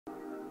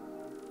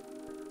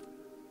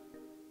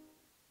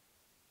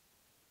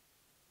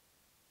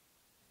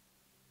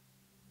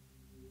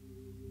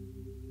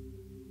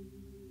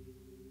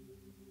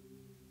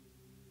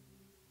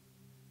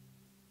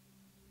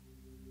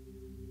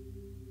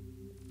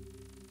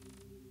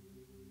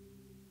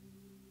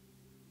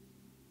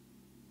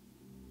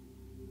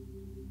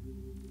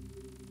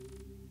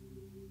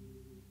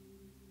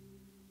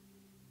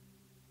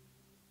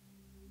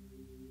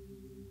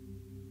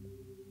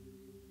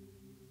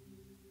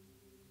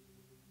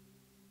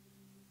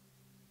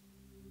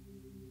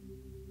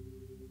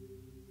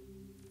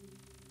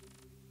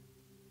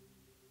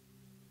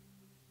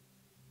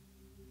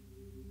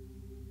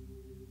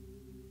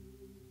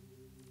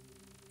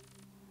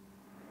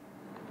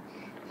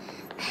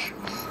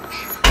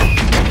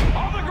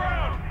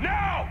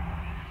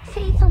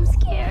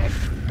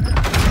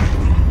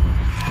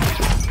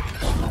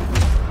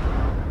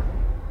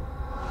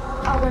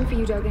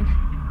you, Dogen.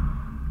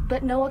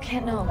 But Noah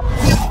can't know.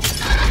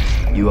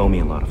 You owe me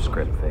a lot of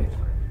script, Faith.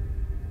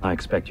 I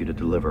expect you to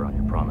deliver on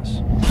your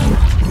promise.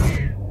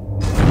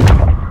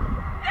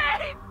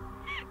 Faith!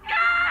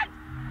 God!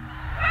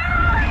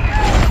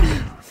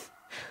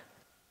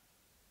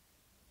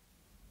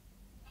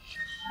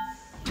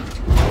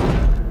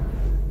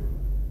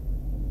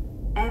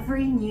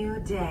 Every new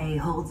day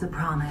holds a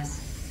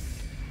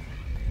promise.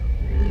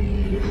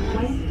 You can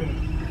waste it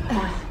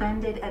or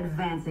spend it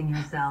advancing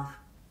yourself,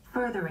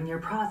 furthering your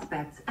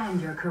prospects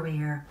and your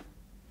career.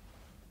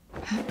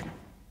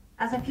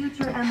 As a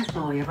future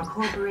employee of a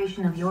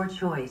corporation of your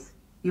choice,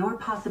 your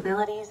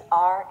possibilities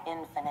are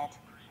infinite.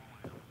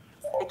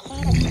 The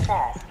key to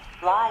success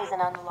lies in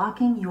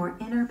unlocking your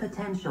inner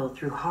potential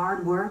through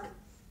hard work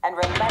and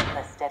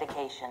relentless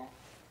dedication.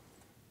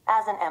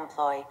 As an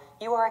employee,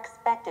 you are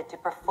expected to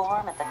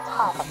perform at the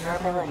top of your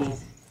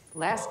abilities.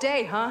 Last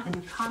day, huh? And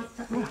to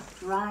constantly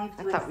strive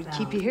to I thought we'd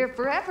keep you here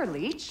forever,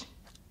 Leech.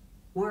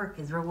 Work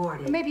is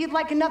rewarded. Maybe you'd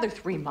like another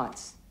 3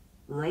 months.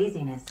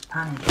 Laziness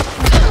punished.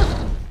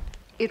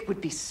 It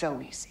would be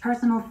so easy.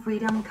 Personal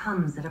freedom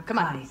comes at a Come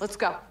price. on, let's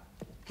go.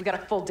 We got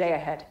a full day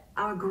ahead.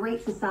 Our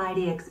great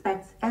society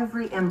expects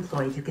every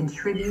employee to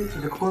contribute to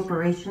the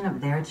corporation of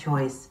their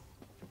choice.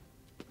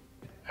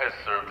 Has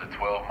served a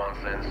 12-month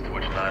sentence, to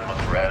which 9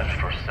 months were added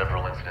for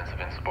several incidents of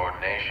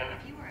insubordination.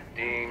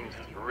 Deemed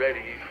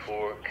ready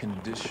for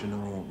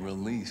conditional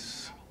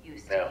release.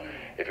 Now,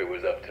 if it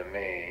was up to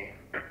me...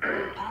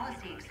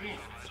 Policy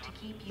exists to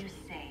keep you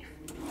safe.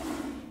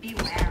 Be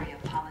wary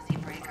of policy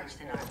breakers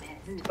in our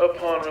midst.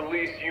 Upon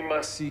release, you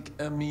must... Seek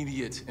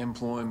immediate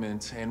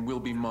employment and will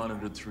be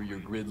monitored through your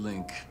grid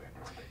link.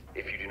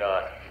 If you do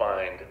not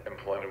find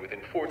employment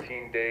within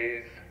 14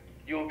 days,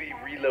 you'll be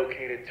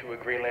relocated to a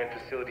Greyland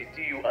facility.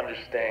 Do you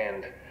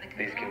understand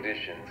these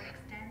conditions?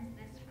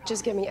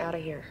 Just get me out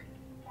of here.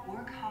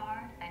 Work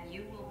hard and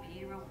you will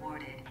be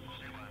rewarded.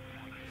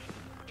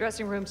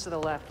 Dressing room's to the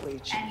left,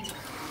 Leech. And you will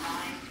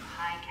rise to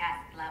high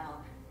caste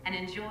level and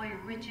enjoy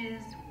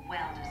riches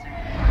well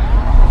deserved.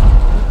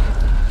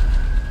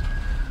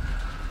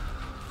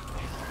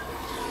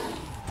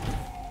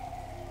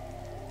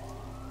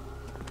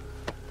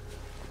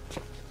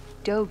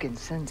 Dogen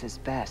sends his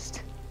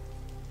best.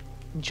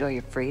 Enjoy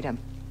your freedom.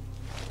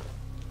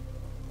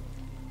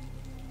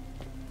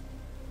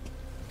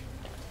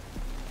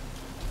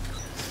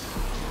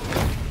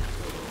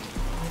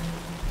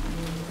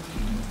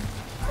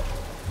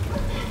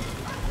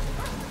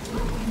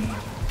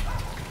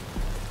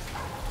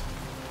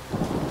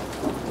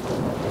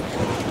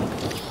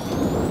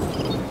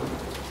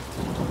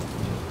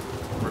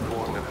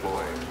 Report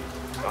employee.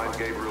 I'm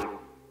Gabriel.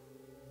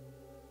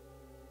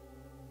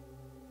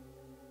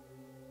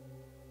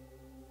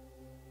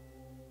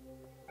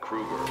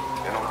 Kruger,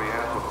 and on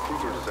behalf of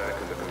Kruger Sec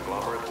and the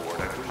conglomerate board,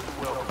 I wish to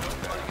welcome you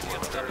back to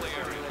our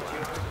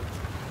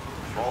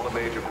All the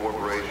major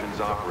corporations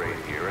operate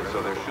here, and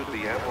so there should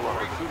be ample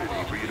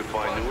opportunity for you to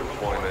find new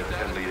employment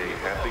and lead a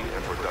happy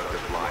and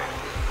productive life.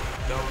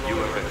 You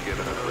have been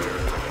given a clear...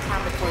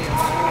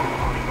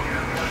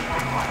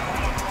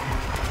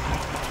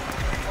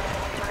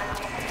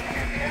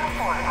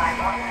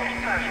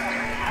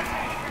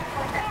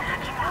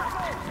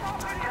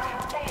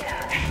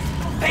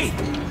 Hey!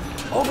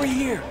 Over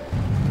here!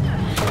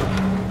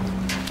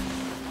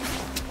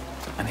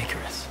 I'm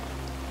Icarus.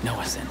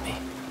 Noah sent me.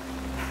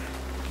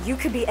 You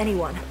could be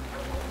anyone.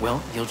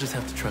 Well, you'll just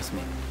have to trust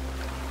me.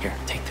 Here,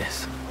 take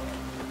this.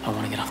 I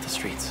want to get off the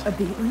streets. A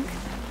beat link?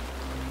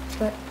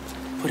 But...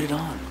 Put it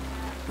on.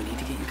 We need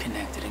to get you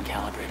connected and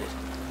calibrated.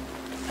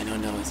 I know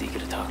Noah's eager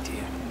to talk to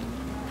you.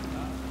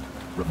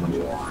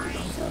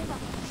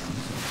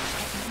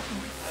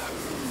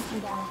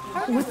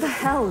 what the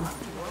hell?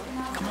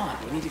 Come on,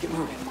 we need to get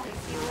moving.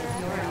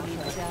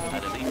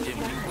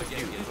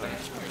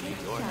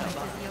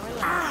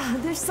 Ah,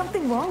 there's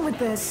something wrong with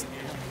this.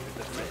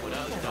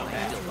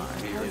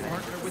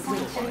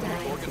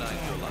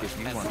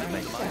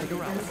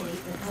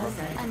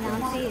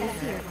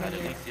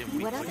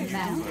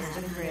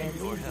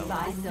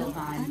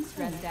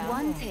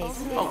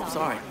 Oh,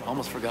 sorry.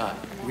 Almost forgot.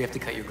 We have to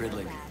cut your grid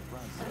link.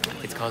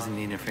 It's causing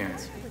the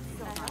interference.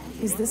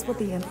 Is this what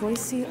the employees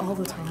see all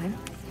the time?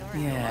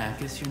 Yeah, I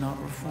guess you're not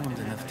reformed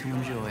enough to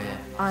enjoy it.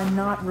 I'm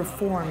not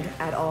reformed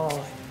at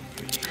all.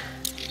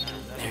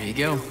 There you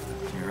go.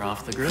 You're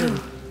off the grid.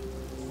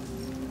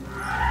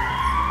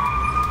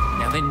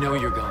 Now they know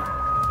you're gone.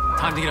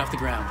 Time to get off the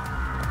ground.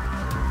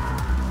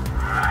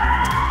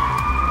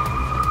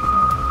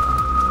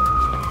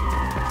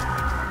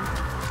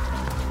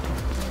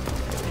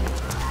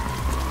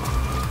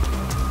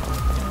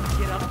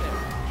 Get up there.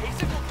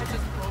 Casey will catch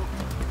us both.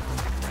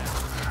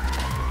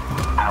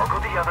 I'll go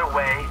the other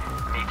way.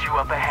 Meet you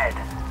up ahead.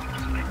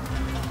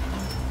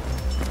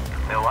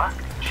 Noah,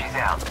 she's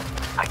out.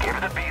 I gave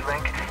her the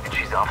B-link, and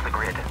she's off the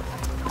grid.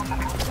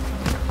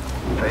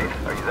 Faith,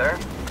 are you there?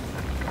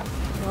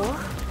 Noah?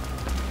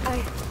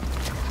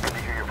 It's good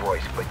to hear your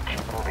voice, but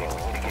keep moving. We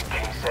need to get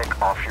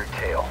K-Sec off your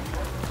tail.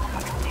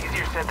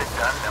 Easier said than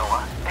done,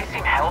 Noah. They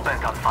seem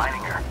hell-bent on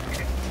finding her.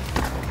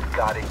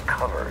 got it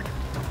covered.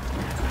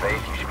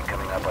 Faith, you should be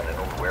coming up on an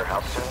old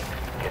warehouse soon.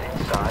 Get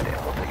inside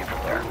and we'll take it from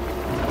there.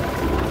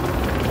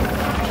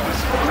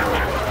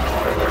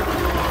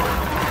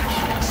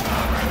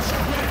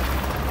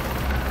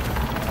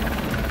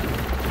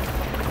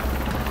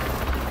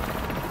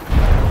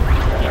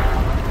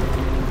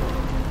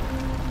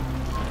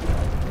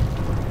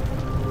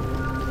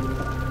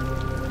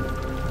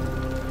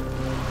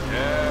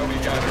 Yeah, we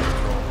got it.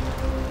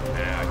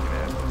 Yeah, I can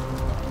handle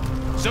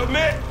it.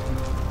 Submit!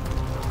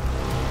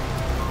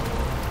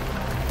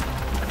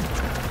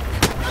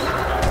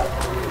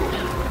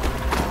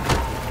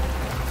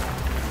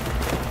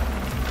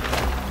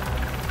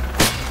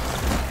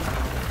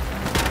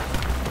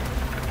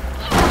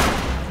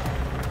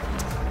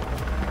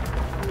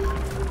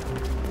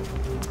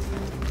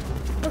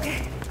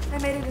 Okay, I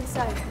made it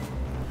inside.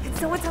 Can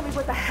someone tell me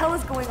what the hell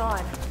is going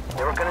on?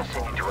 They were gonna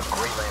send you to a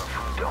Greyland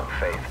food dome,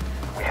 Faith.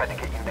 We had to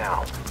get you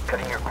now.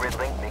 Cutting your grid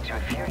link makes you a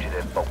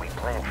fugitive, but we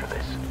planned for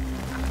this.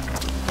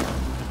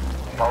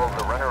 Follow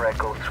the runner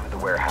echo through the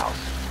warehouse.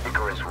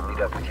 Icarus will meet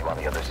up with you on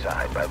the other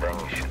side. By then,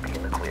 you should be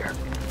in the clear.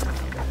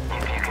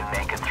 If you can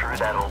make it through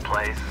that old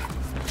place,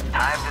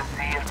 time to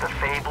see if the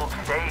fabled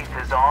Faith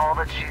is all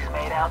that she's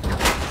made out to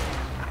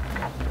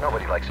be.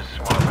 Nobody likes a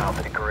smart mouth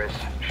at Icarus.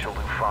 She'll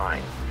do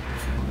fine.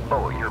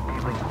 Oh, your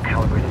B-link will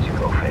calibrate as you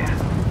go, Faith.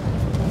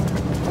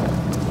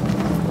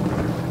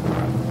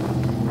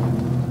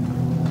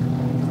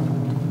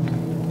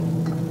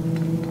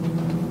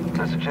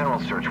 There's a general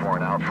search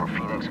warrant out for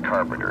Phoenix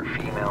Carpenter,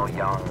 female,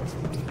 young,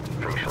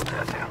 facial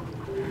tattoo.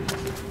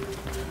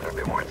 They're a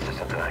bit more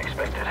insistent than I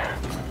expected.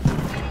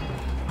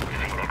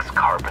 Phoenix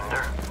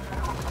Carpenter?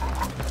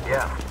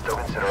 Yeah,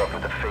 Dogan set her up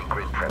with a fake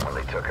grid print when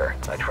they took her.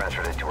 I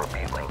transferred it to her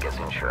B-link as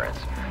insurance.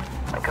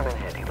 Might come in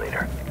handy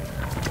later.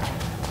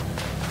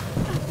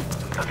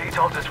 The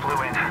VTOL just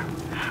flew in.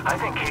 I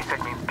think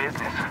KSEC means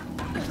business.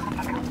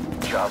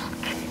 Just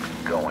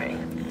keep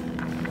going.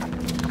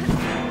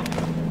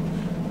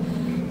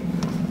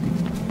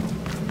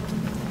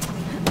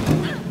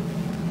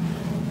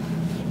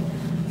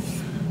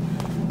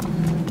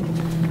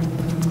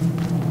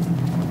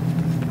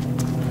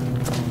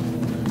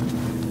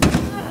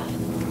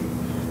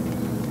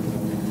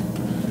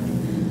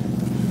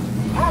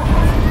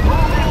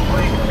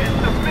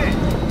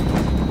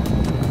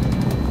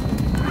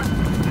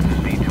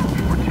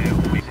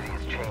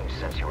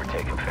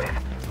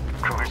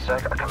 Are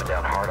coming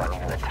down hard on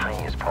even the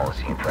tiniest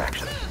policy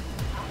infractions.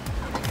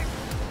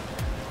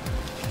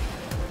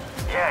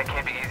 Yeah, it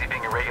can't be easy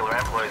being a regular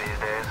employee these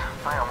days.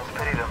 I almost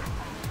pitied them.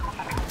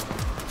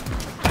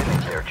 I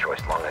made their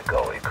choice long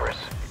ago, Icarus.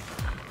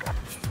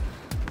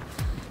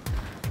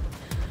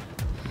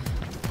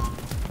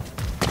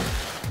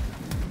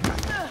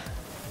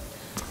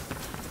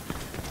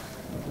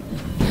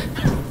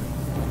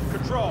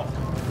 Control.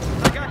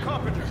 I got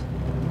Carpenter.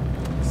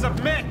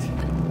 Submit!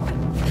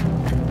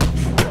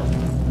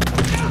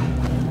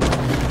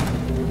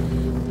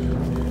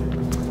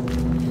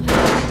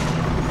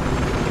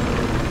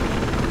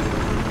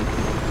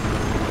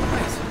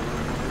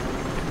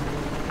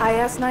 I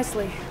asked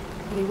nicely,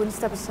 but he wouldn't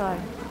step aside.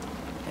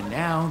 And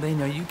now they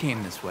know you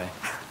came this way.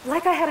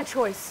 Like I had a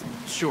choice.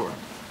 Sure,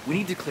 we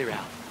need to clear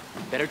out.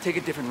 Better take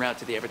a different route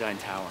to the Everdyne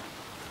Tower.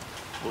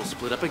 We'll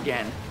split up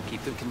again,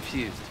 keep them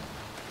confused.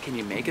 Can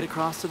you make it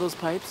across to those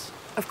pipes?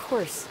 Of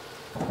course.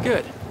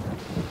 Good.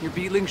 Your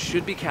B-Link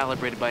should be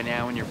calibrated by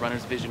now and your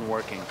runner's vision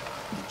working.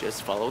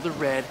 Just follow the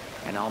red,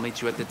 and I'll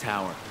meet you at the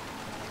tower.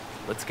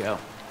 Let's go.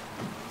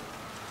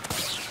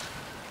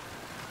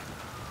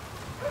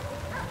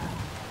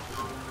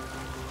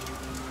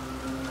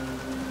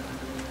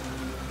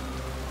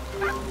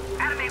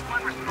 Animate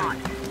 1 respond.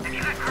 Have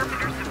you got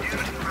Carpenter subdued?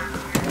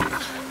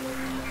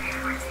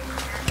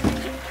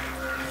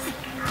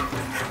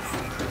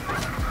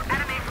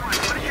 Animate 1,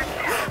 what is your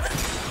status?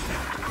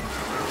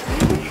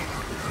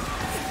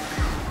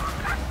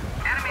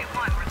 Animate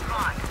 1,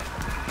 respond.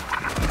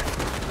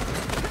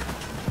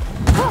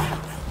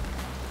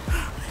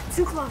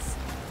 Too close.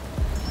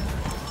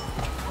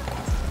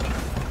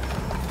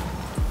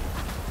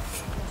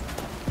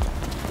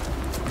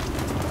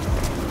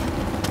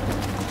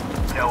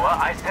 Noah,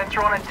 I sent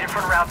her on a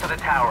different route to the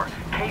tower.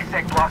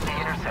 KSEC blocked the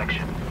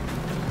intersection.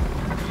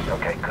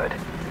 Okay, good.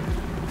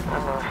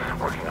 I'm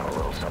working on a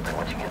little something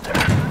once you get there.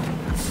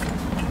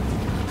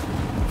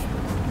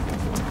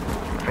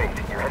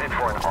 Faith, you're headed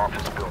for an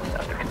office building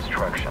under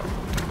construction.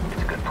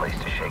 It's a good place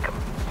to shake 'em.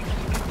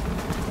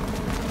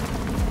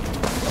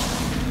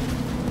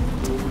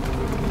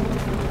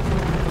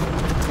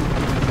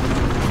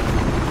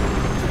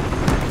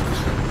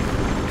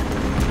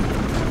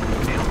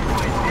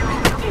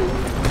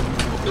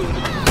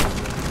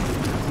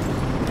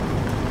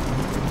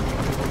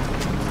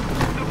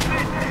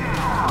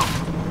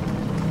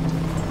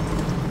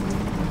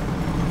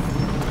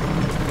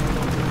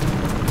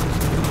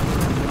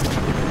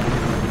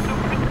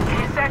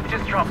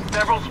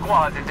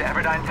 Squads into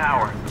Everdyne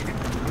Tower.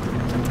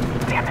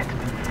 Damn it.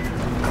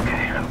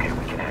 Okay,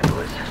 we can handle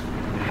this.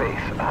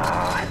 Faith,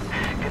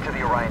 get Headed to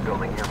the Orion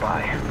building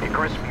nearby.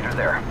 Icarus, meet her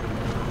there.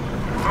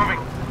 Moving.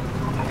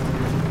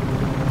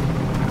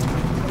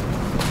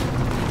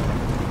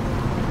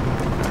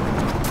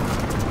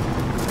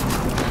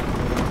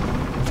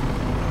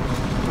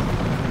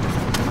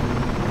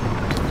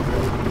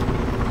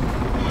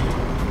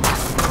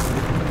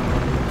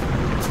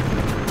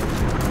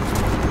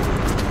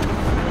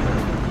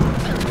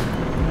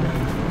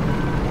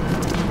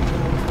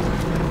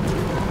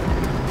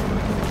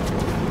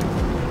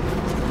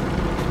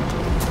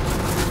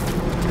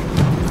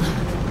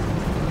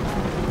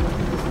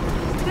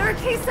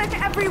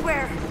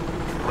 Everywhere!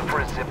 Look for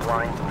a zip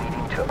line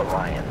leading to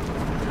Orion.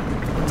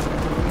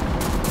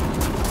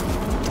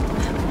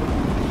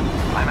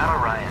 I'm at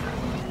Orion.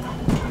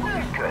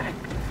 Good.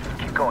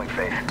 Keep going,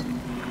 Faith.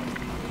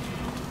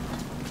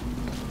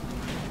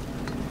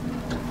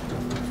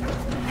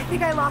 I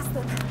think I lost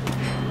them.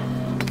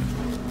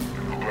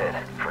 You did,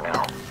 for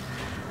now.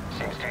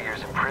 Seems 2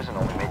 years in prison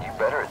only made you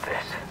better at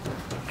this.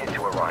 Get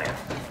to Orion.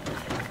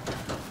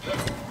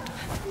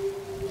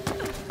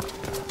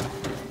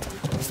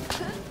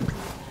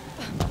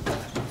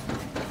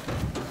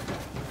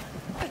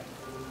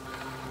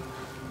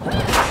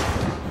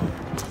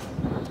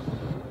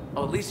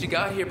 At least you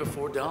got here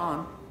before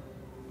dawn.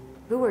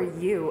 Who are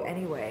you,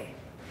 anyway?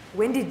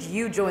 When did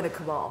you join the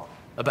Cabal?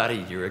 About a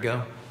year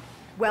ago.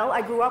 Well,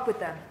 I grew up with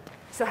them.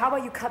 So how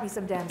about you cut me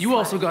some damn slack? You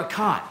also got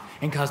caught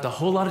and caused a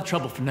whole lot of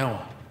trouble for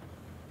Noah.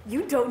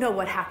 You don't know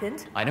what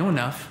happened. I know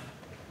enough.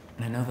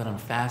 And I know that I'm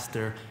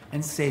faster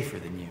and safer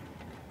than you.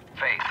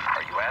 Faith,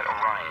 are you at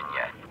Orion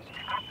yet?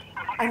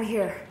 I'm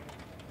here.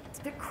 It's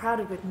a bit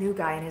crowded with new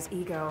guy and his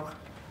ego.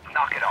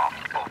 Knock it off,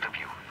 both of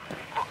you.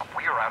 Look,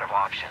 we are out of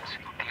options.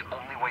 The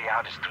only way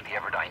out is through the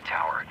Everdyne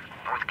Tower.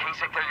 With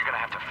Kasich there, you're gonna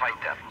have to fight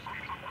them.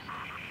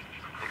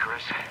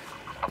 Icarus,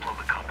 upload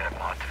the combat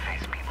mod to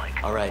Faith's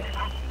B-Link. All right,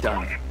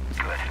 done.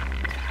 Good.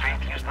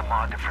 Faith, use the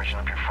mod to freshen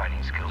up your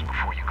fighting skills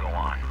before you go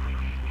on.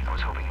 I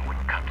was hoping it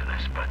wouldn't come to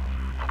this, but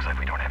looks like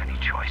we don't have any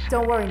choice.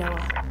 Don't worry,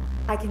 Noah.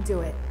 I can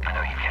do it. I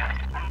know you can.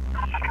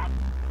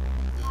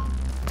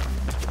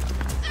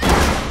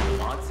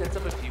 Mod sets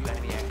up a few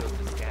enemy echoes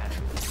to scan.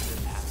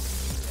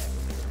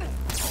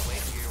 I'll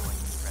wait here when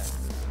you press.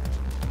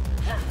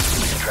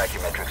 You can track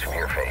your metrics from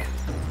here, Faith.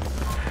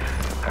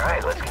 All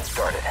right, let's get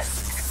started.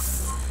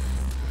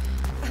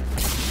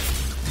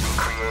 Be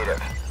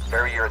creative.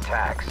 Vary your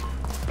attacks,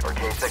 or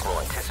Kasich will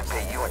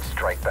anticipate you and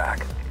strike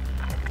back.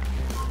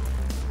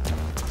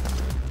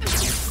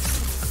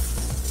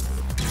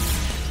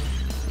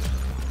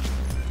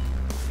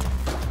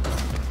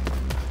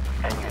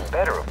 And even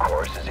better, of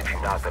course, is if you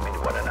knock them into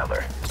one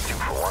another. 2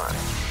 for 1.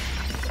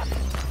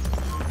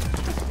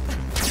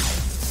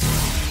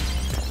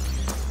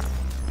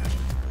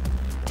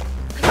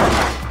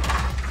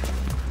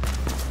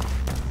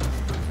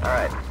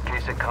 Alright,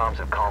 Kasich comms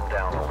have calmed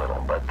down a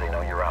little, but they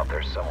know you're out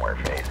there somewhere,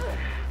 Faith.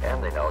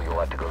 And they know you'll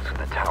have to go through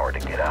the tower to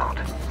get out.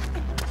 And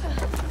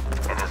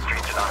the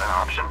streets are not an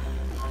option.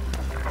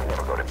 We'll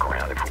never go to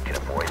ground if we can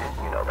avoid it.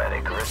 You know that,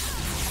 Icarus?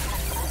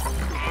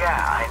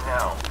 Yeah, I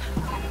know.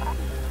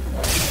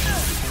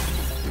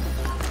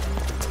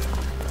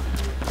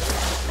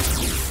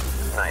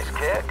 Nice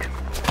kick.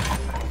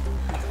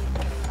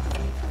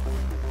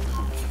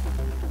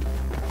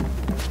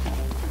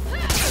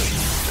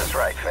 That's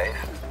right, Faith.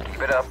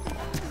 Keep it up.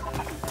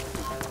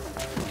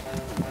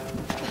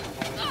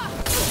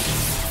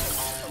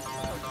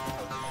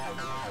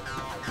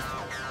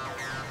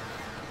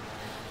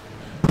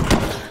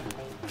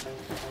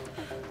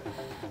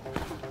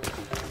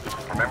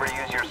 Remember to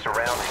use your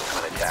surroundings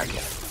when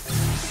attacking.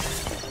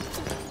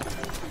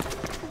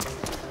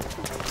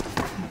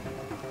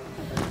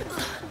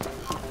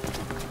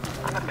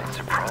 I'm a bit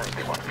surprised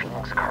they want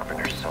Phoenix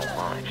Carpenter so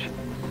much.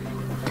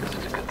 Because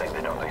it's a good thing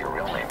they don't know your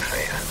real name,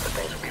 Faith, but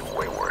things would be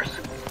way worse.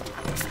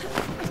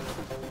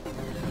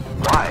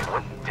 Why?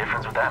 What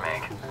difference would that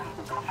make?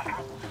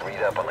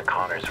 Read up on the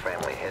Connors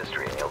family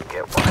history and you'll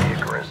get why,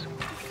 Icarus.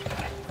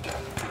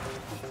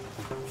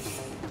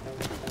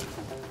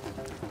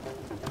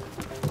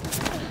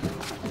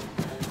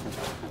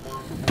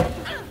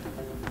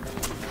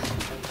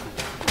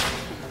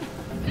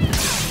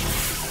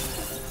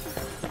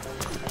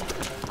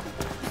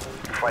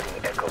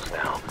 Fighting echoes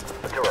now,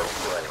 but there are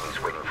real enemies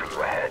waiting for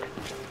you ahead.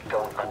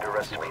 Don't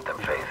underestimate them,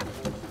 Faith.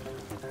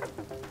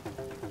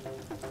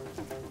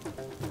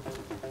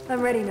 I'm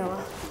ready,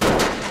 Noah.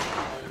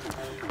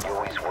 You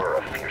always were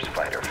a fierce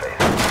fighter, Faith.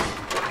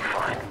 You'll be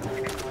fine.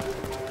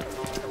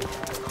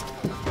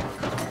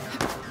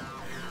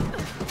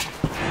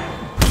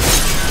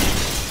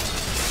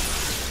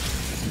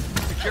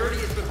 Security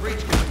has been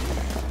breached.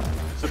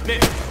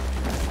 Submit.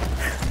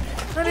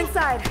 I'm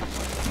inside.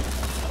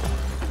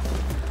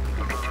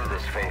 You can do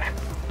this, Faith.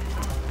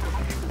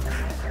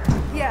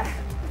 Yeah.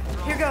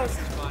 Here goes.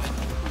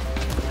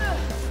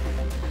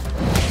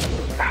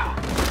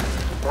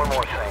 One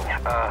more thing.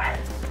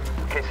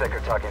 Kasich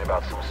are talking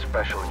about some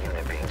special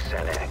unit being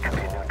sent in. It could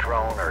be a new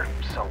drone or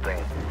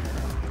something.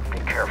 Be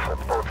careful,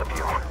 both of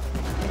you.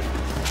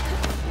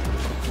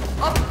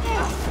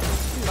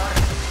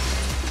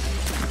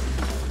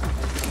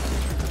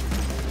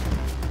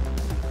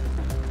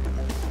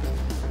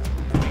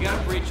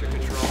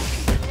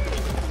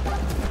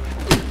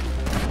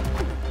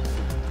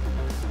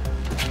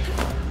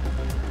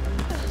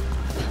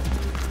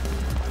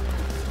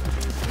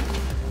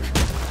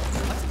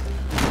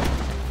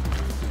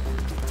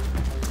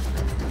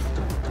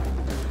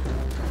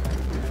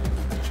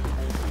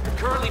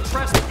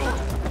 Press it.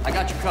 I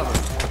got you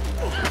covered.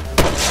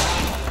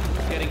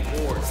 Getting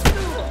bored.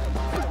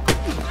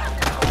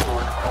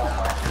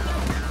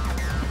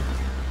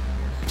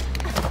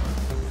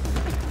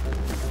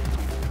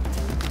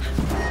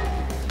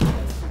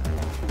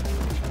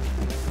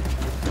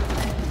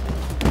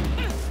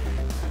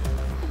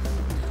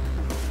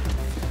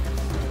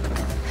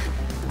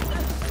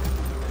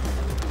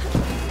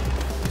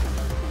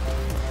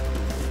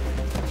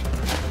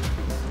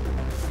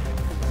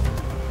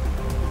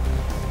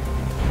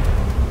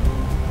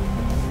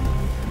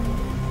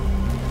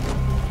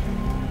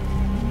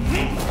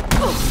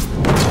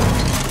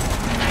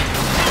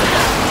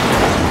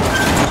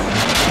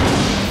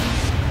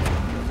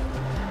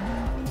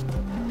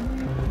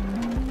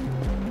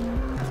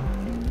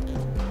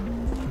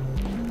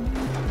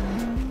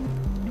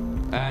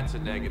 That's a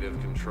negative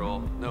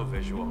control. No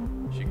visual.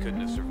 She couldn't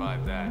have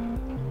survived that.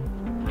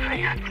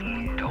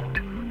 Faith,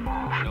 don't move.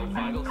 No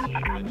vitals,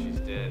 then she's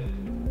dead.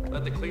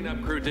 Let the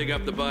cleanup crew dig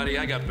up the body.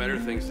 I got better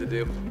things to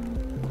do.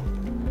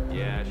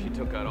 Yeah, she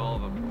took out all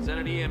of them. Send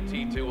an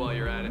EMT too while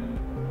you're at it.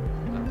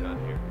 I'm done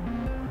here.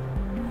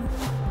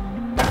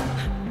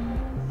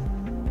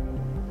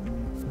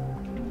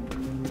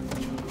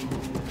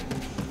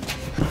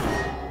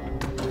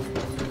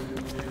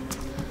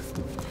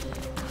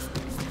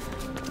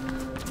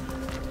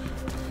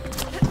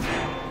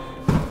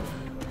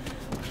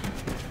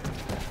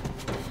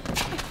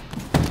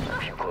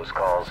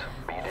 Calls,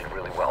 but you did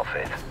really well,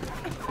 Faith.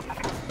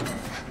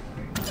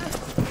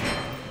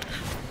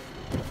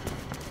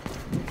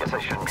 Guess I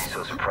shouldn't be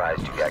so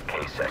surprised you got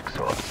K-Sec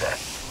so upset.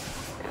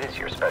 It is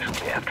your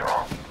specialty after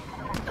all.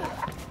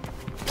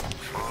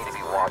 We need to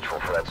be watchful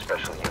for that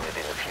special unit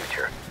in the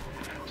future.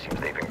 Seems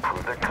they've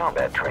improved their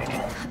combat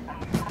training.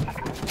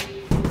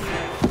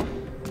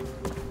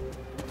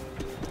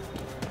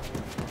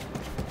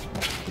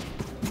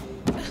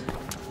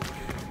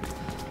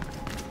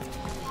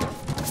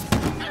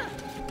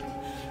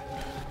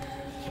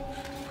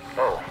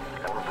 Oh,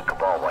 I moved the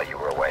Cabal while you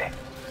were away.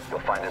 You'll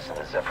find us in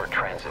the Zephyr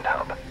Transit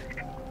Hub.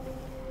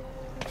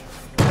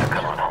 Now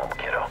come on home,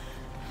 kiddo.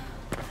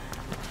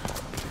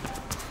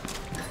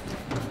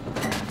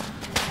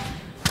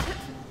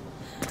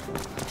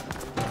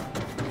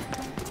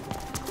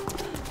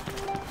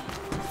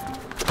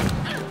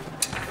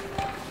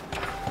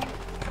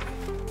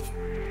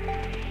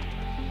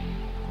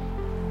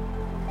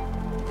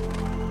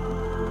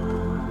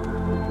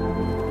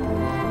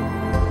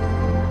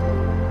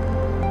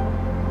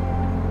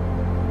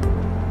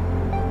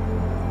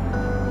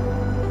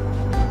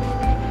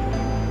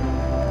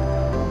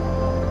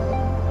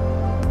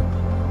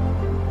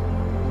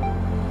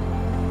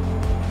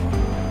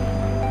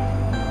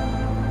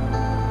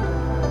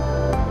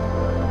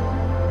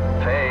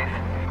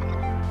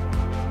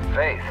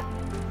 Faith?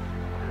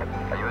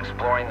 Are you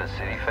exploring the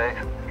city, Faith?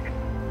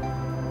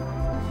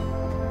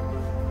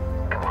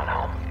 Come on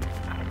home.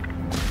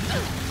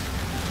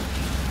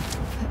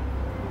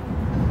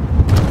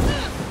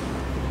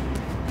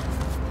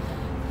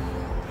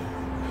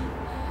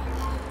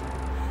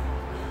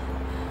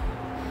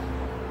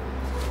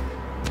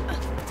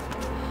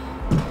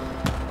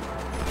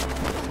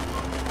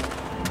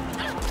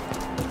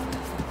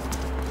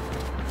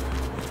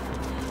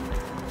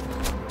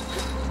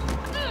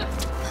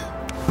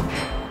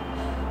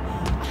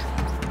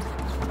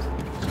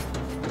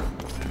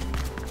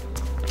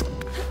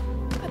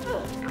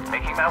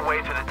 My way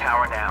to the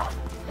tower now.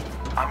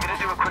 I'm gonna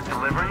do a quick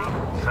delivery,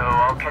 so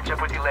I'll catch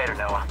up with you later,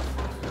 Noah.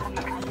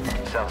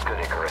 Sounds good,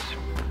 Icarus.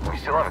 We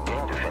still have a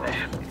game to finish.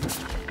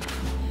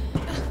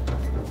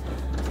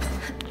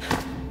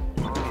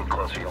 When we get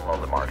closer, you'll know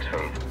the marks,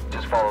 Faith.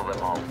 Just follow them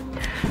home.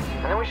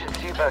 And then we should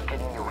see about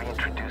getting you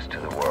reintroduced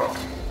to the world.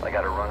 I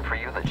got a run for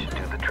you that should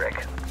do the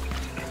trick.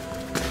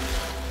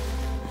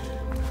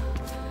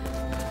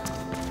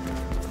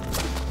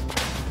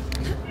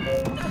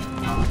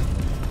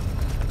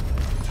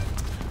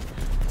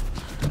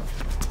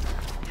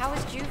 How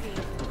is Juvie?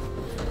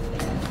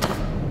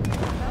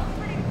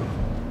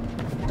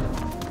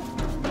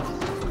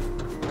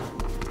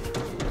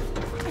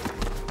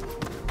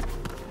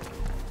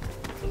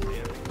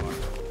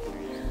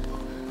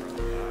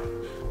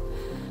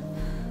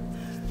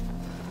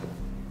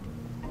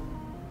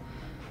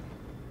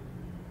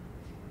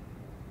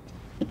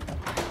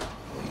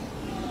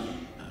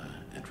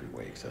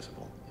 Entryway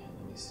accessible. Yeah,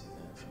 let me see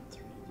that from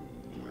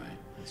 3D. Right,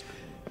 that's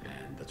great.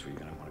 And that's where you're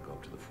gonna want to go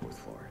up to the 4th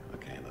floor.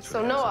 Okay, that's So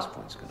where the Noah, access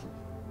point's gonna.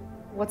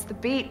 what's the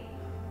beat?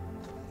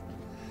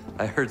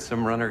 I heard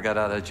some runner got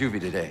out of juvie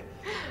today.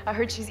 I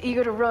heard she's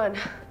eager to run.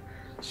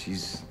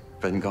 She's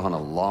been gone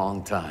a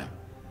long time.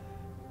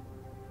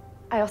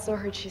 I also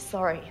heard she's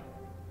sorry.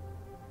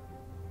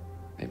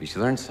 Maybe she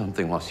learned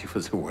something while she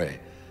was away.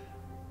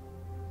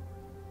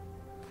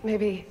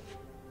 Maybe.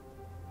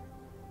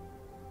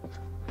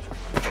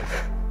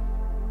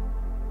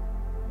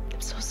 I'm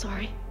so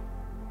sorry.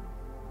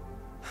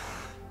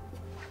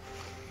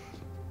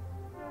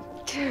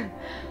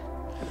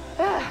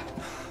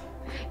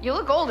 You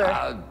look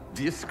older.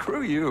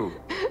 Screw you.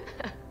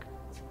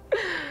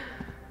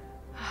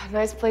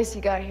 Nice place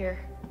you got here.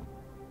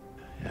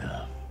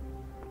 Yeah.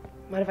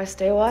 Mind if I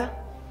stay a while?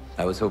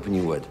 I was hoping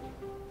you would.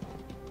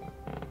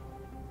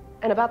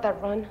 And about that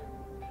run?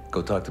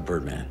 Go talk to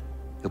Birdman.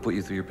 He'll put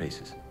you through your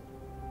paces.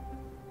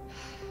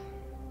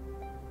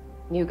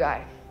 New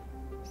guy.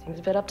 Seems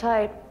a bit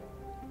uptight.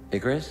 Hey,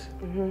 Chris?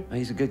 Mm-hmm.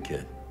 He's a good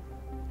kid.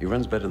 He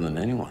runs better than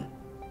anyone.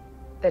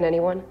 Than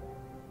anyone?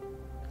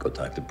 Go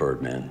talk to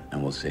Birdman,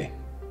 and we'll see.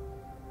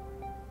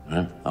 All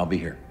right? I'll be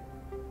here.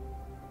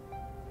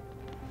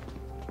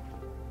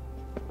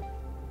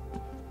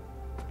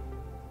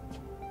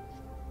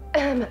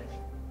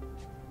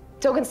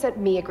 Dogan sent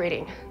me a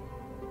greeting.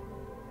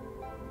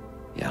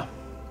 Yeah.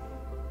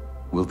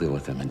 We'll deal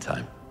with him in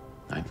time.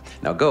 All right?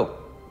 Now go.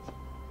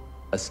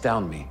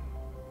 Astound me.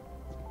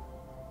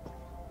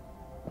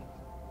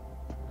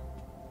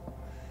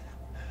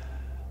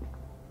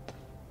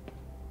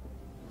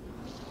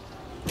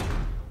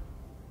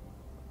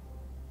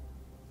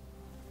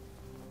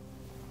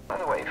 By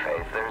the way,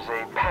 Faith, there's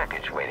a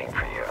package waiting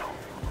for you.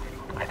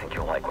 I think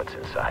you'll like what's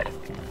inside.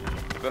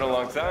 It's been a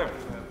long time.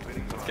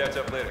 Let's catch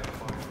up later.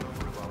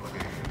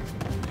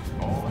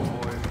 All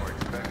boys are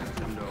expected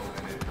to know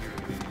and adhere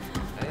to these.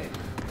 Hey.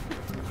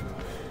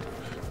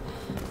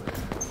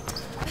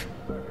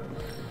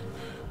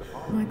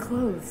 My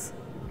clothes.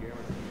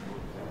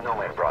 No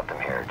man brought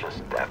them here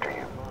just after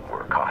you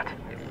were caught.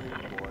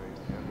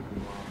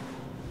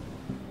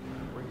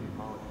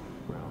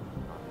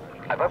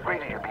 I've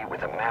upgraded your beat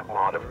with a map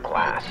mod of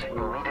glass.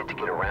 You'll need it to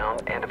get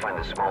around and to find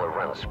the smaller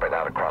runs spread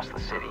out across the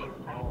city.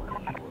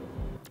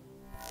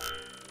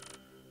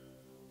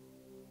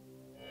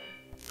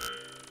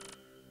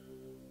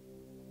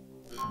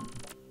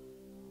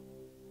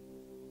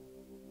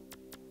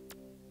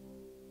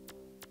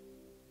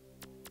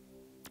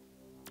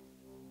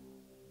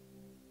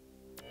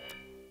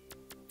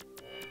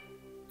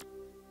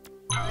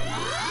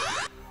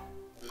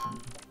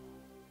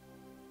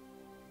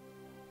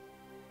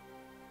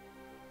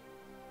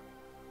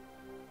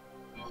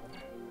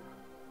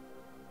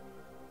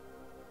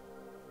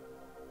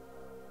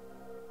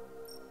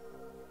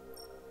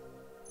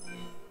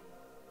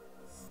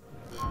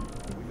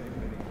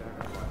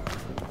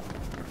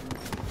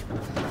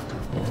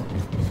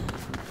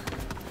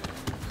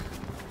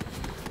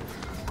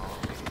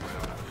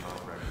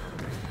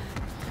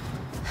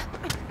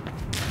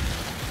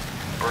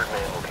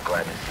 Birdman will be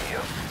glad to see you.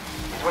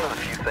 He's one of the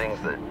few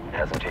things that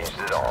hasn't changed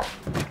at all.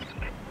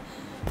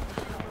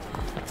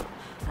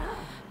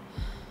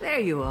 There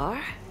you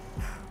are.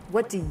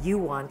 What do you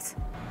want?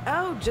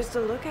 Oh, just to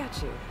look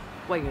at you.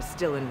 While you're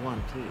still in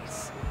one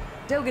piece.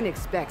 Dogan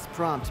expects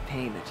prompt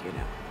payment, you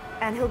know.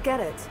 And he'll get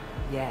it.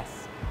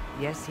 Yes.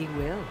 Yes, he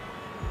will.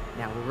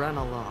 Now run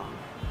along.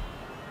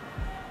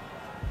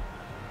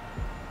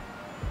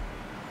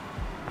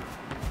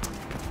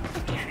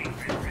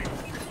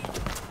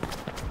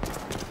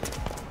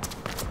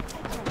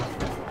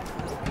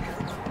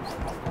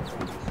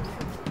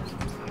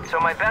 So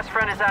my best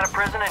friend is out of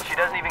prison and she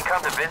doesn't even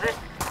come to visit?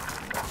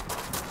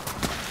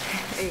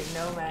 Hey,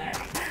 Nomad.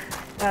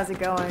 How's it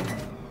going?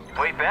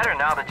 Way better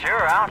now that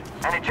you're out.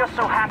 And it just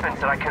so happens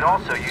that I could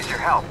also use your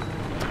help.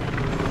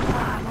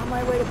 I'm on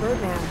my way to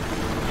Birdman.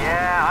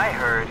 Yeah, I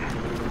heard.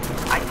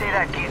 I'd say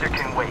that geezer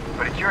can wait,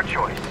 but it's your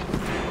choice.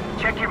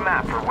 Check your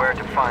map for where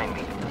to find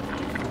me.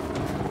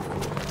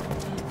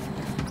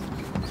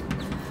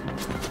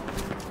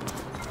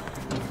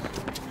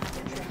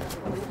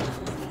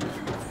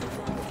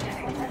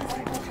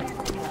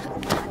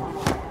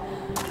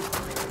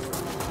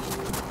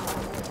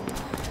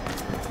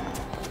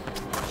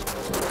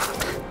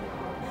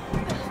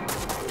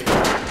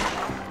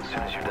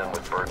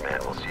 Birdman,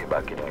 we'll see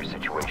about getting your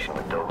situation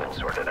with Dogan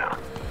sorted out.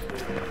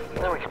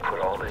 And then we can put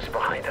all this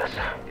behind us.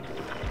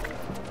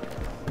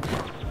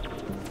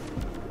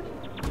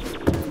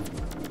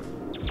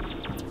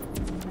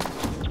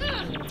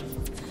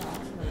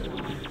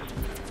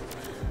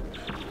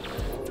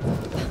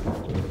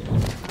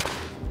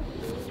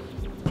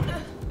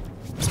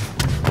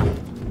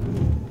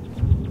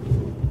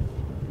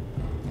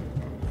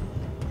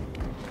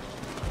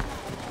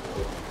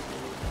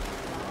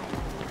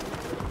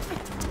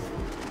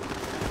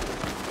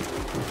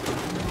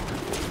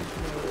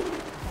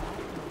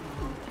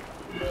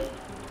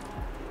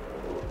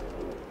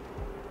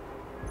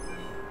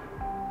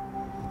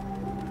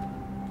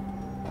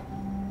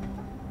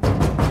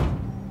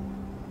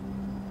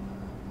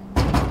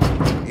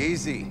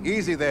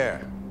 Easy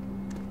there.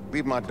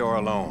 Leave my door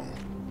alone.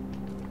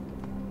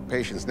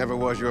 Patience never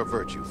was your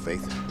virtue,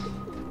 Faith.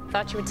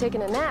 Thought you were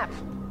taking a nap.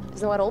 Isn't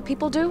that what old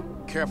people do?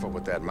 Careful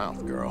with that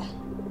mouth, girl.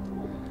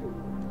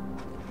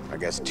 I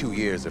guess 2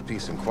 years of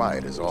peace and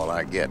quiet is all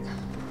I get.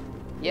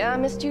 Yeah, I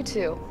missed you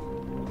too.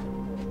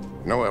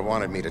 Noah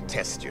wanted me to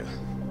test you.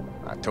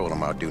 I told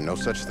him I'd do no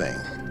such thing.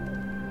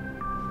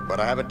 But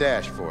I have a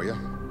dash for you.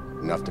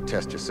 Enough to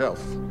test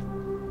yourself.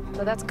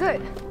 So that's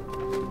good.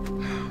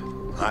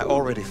 I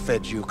already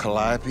fed you,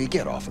 Calliope.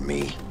 Get off of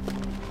me.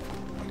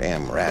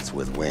 Damn rats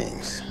with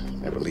wings.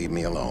 Never leave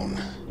me alone.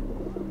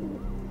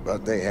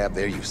 But they have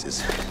their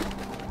uses.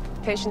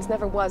 Patience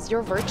never was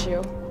your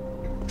virtue.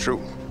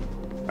 True.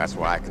 That's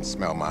why I can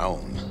smell my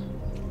own.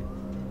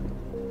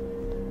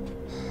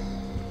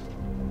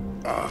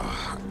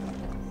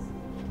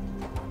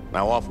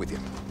 Now off with you.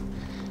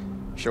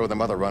 Show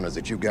them other runners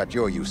that you got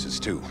your uses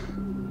too.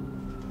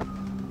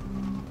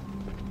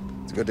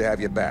 It's good to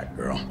have you back,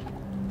 girl.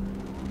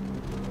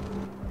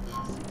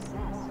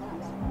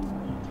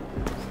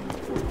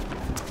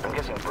 I'm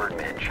guessing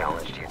Birdman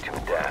challenged you to a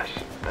dash.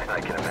 I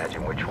can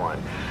imagine which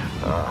one.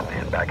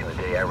 Man, back in the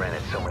day I ran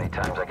it so many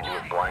times I could do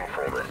it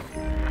blindfolded.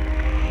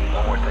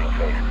 One more thing,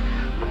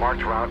 Faith. The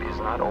marked route is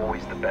not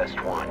always the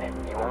best one.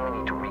 You only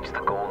need to reach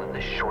the goal in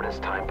the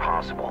shortest time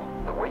possible.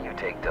 The way you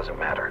take doesn't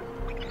matter.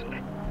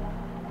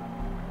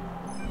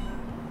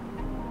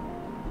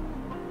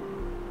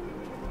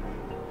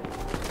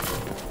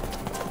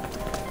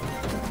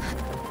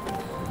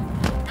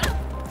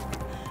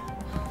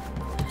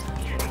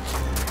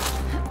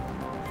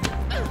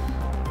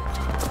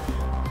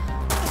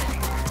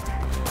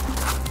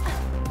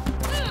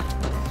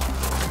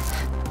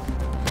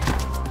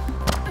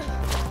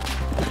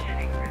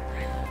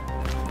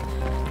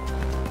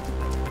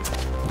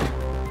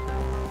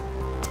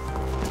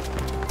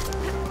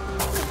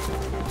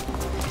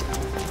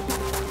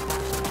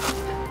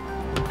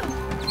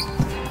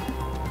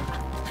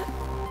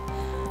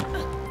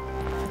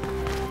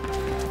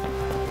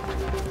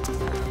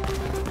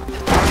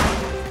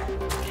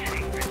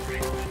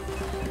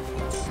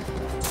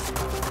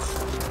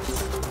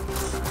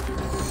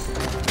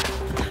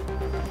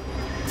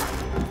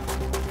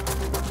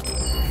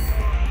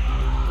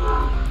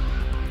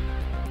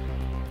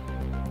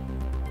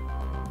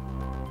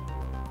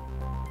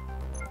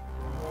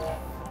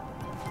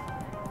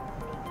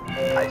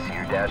 I see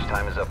your dash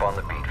time is up on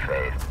the beat,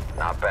 Faith.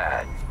 Not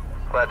bad.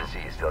 Glad to see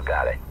you still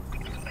got it.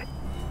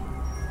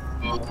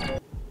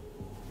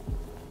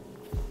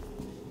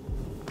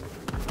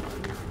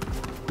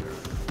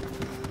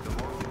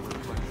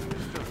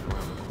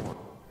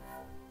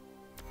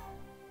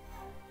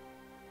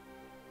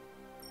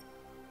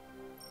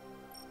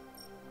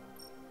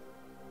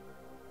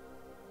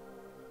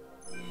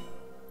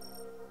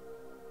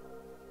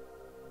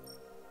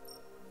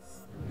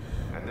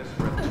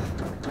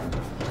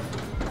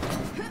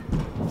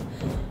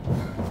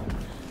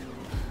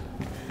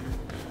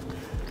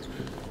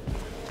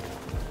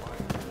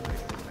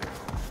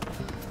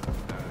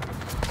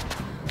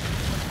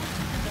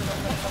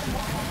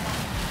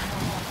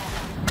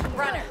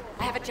 Runner,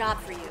 I have a job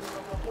for you.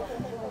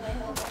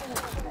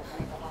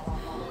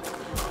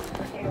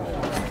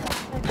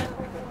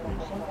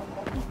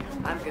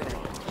 I'm gonna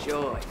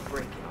enjoy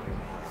breaking your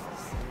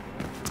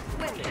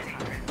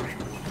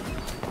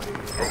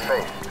Hey,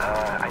 Faith,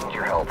 I need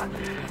your help.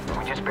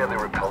 We just barely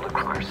repelled a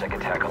Kruger-sec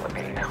attack on the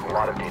beat. A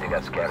lot of data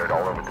got scattered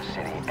all over the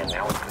city, and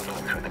now it's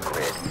leaking through the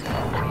grid.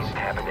 Please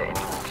tap into any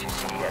links you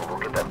see, and we'll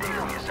get that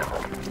data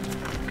reassembled.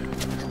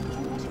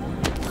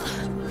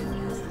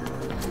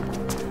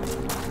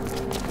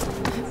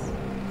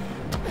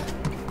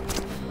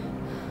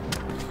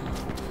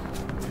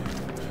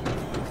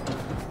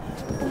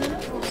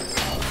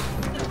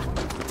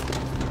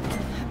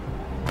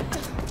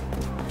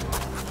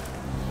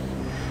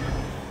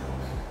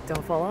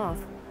 Don't fall off.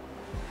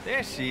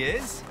 There she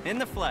is, in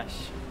the flesh.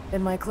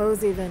 In my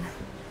clothes, even.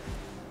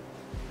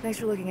 Thanks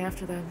for looking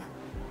after them.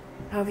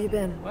 How have you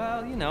been?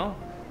 Well, you know,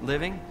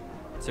 living,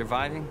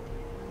 surviving.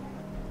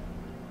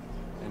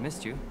 I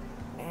missed you.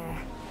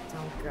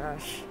 Don't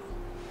gush.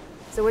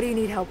 So what do you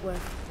need help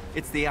with?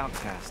 It's the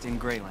Outcast in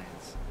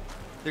Greylands.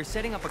 They're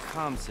setting up a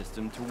comm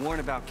system to warn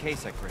about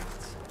case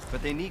upgrades,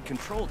 but they need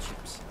control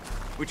chips,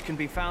 which can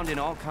be found in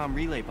all comm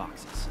relay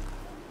boxes.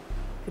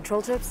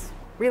 Control chips?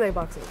 Relay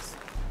boxes.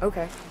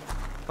 Okay.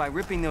 By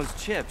ripping those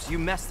chips, you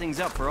mess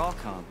things up for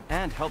Allcom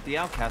and help the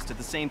Outcast at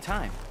the same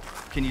time.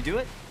 Can you do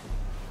it?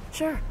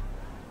 Sure.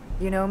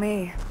 You know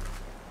me.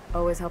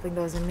 Always helping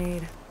those in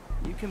need.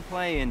 You can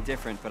play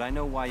indifferent, but I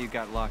know why you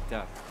got locked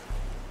up.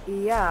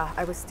 Yeah,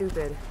 I was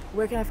stupid.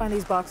 Where can I find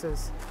these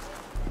boxes?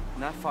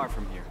 Not far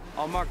from here.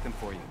 I'll mark them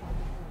for you.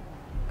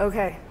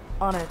 Okay,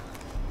 on it.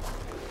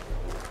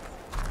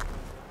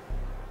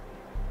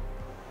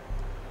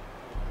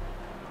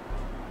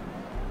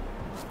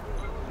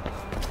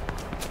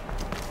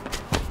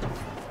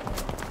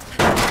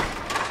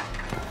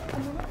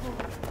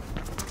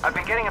 I've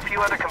been getting a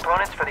few other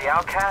components for the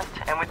Outcast,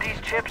 and with these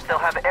chips, they'll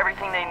have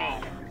everything they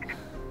need.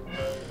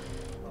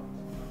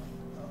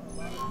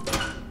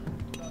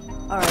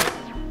 Alright.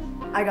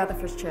 I got the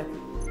first chip.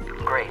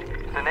 Great.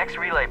 The next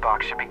relay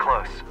box should be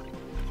close.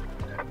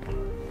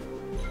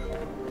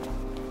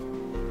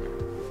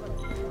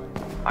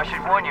 I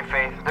should warn you,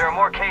 Faith, there are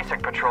more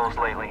Kasich patrols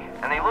lately,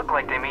 and they look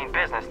like they mean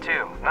business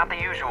too, not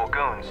the usual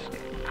goons.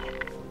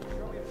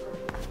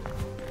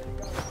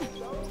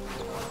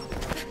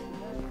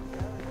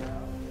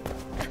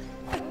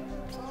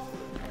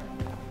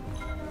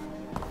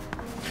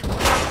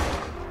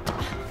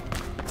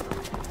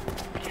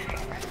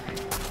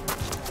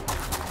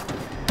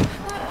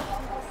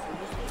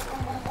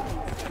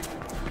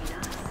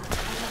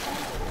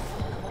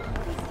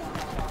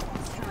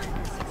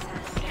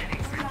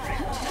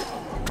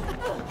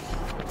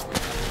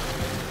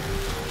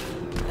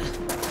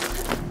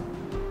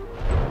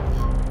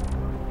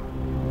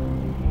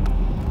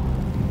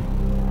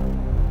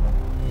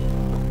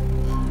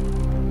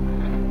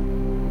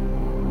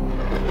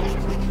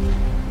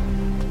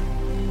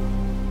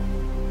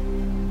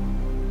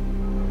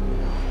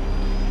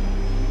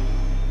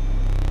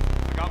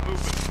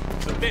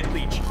 Submit,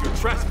 Leech. You're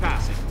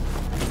trespassing.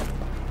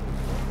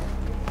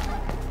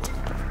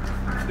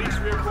 Leech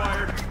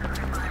reacquired.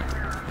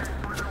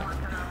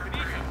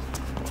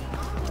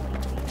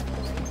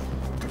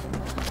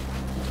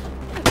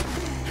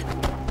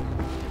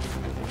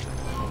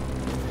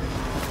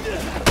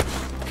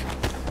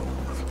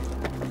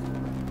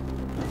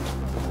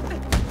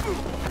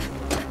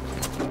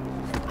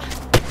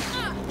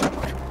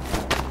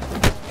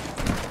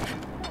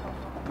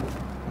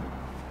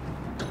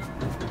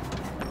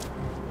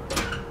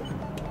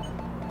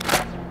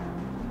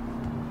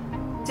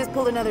 Just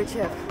pulled another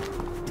chip.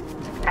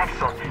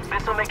 Excellent.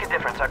 This will make a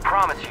difference, I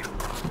promise you.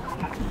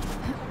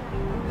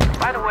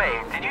 By the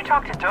way, did you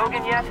talk to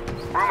Dogen yet?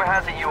 Rumor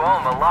has it you owe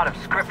him a lot of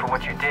script for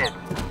what you did.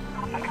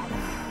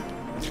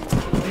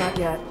 Not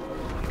yet.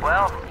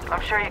 Well,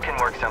 I'm sure you can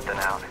work something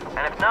out.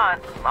 And if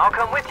not, I'll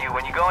come with you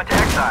when you go into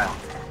exile.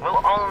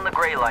 We'll own the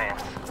Grey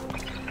Lands.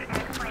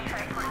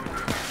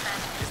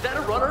 Is that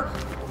a runner?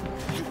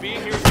 You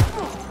being here?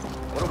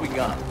 What do we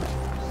got?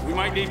 We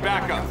might need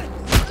backup.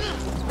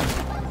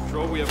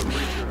 Control, we have a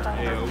breacher in our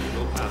AO.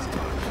 We'll pass it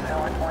on.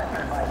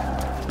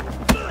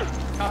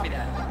 Copy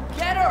that.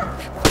 Get her!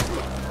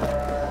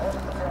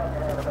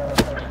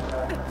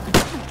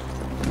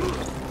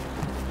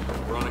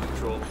 We're on a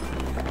control.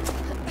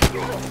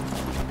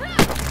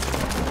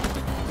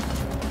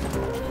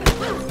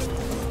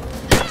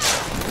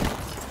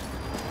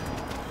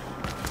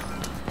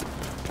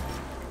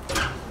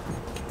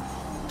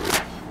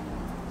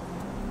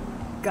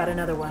 Got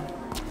another one.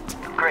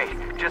 Great.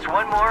 Just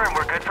one more and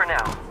we're good for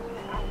now.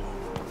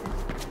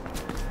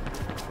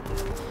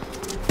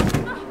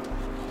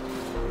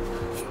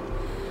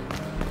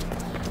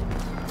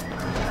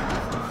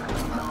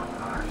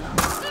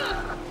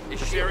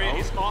 This area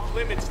is off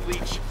limits,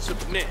 Leech.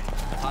 Submit.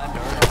 Time to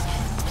earn it.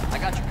 I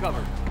got you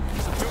covered.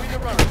 Subduing the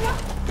runner.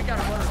 We got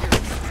a runner here.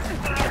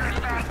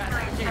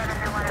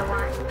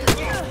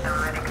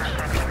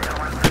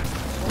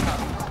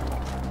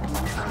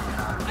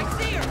 I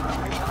see her!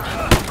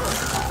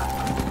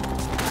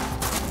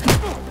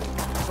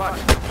 Fuck.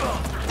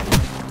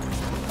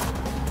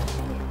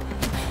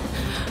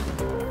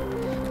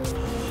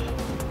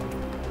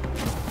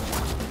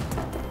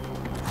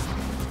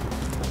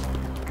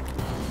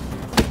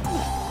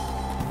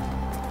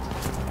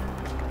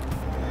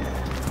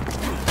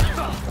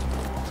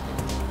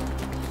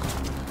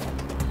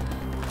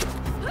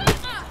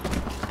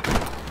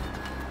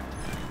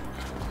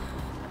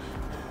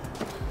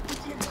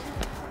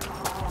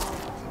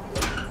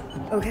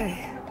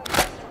 Okay.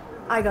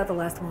 I got the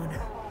last one.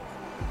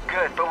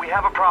 Good, but we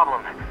have a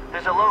problem.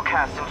 There's a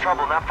lowcast in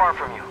trouble not far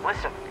from you.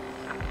 Listen.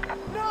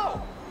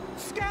 No!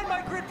 Scan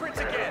my grid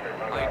prints again!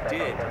 I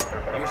did.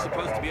 You were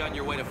supposed to be on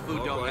your way to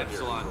Food Dome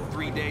Epsilon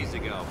 3 days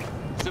ago.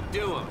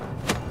 Subdue him.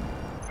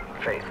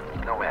 Faith,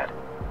 Nomad,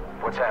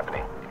 what's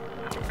happening?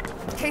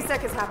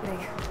 KSEC is happening.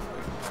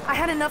 I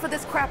had enough of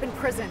this crap in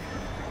prison.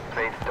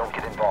 Faith, don't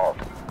get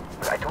involved.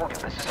 I told you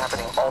this is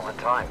happening all the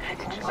time.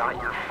 It's not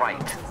your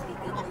fight.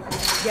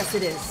 Yes,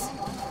 it is.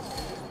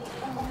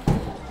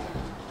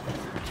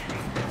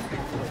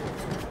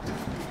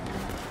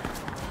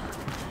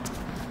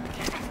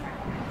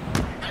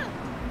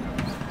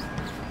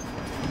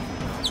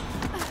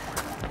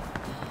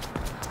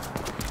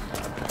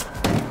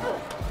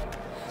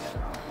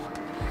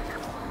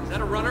 Is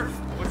that a runner?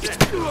 What's that?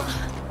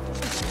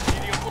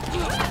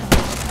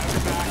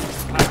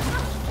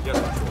 Yes,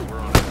 Control, we're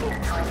on it.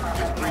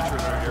 There's breacher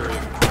in our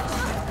area.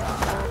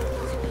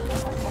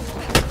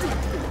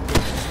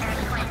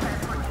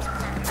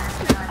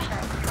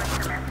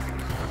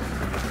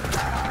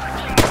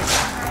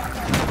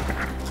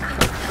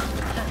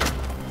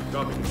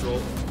 Copy, Control.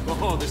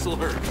 Oh, this'll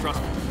hurt,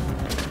 trust me.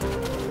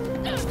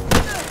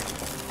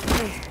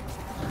 Hey,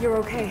 you're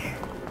okay.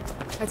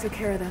 I took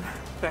care of them.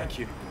 Thank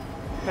you.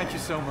 Thank you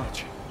so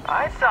much.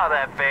 I saw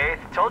that, Faith.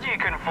 Told you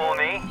couldn't fool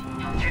me.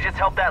 She just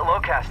helped that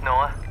lowcast,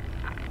 Noah.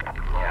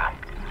 Yeah.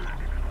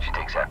 She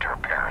takes after her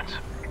parents.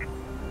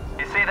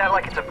 You say that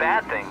like it's a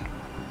bad thing.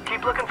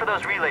 Keep looking for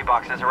those relay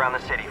boxes around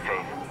the city,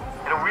 Faith.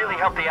 It'll really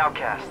help the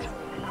outcast.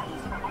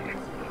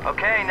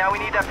 Okay, now we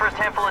need that first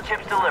handful of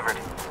chips delivered.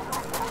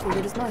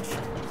 Figured as much.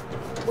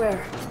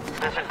 Where?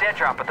 There's a dead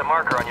drop at the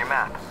marker on your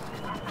map.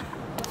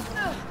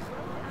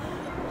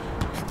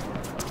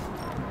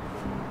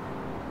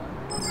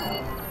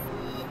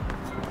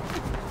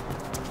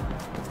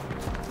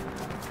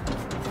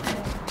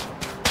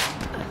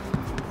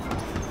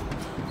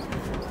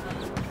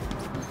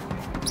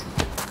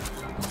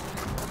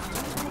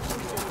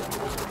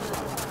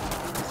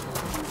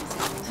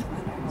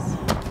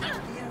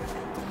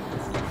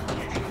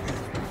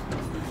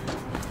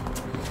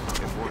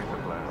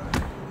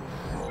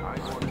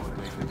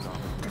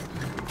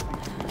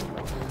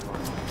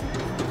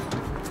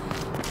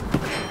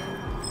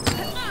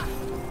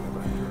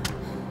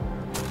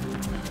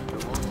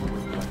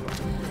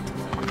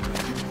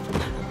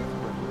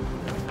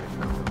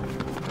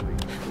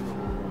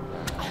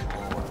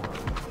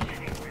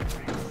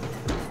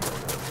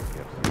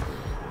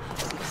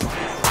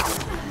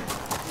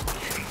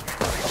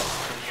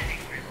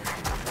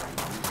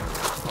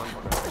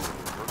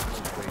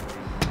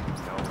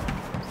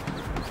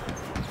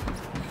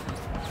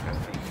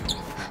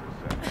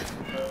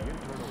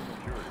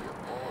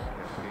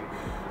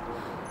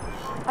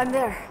 I'm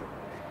there.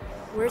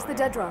 Where's the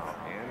dead drop?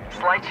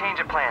 Slight change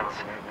of plans.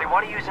 They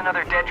want to use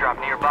another dead drop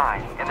nearby,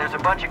 and there's a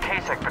bunch of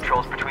KSEC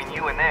patrols between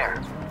you and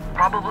there.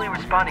 Probably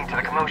responding to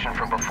the commotion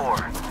from before.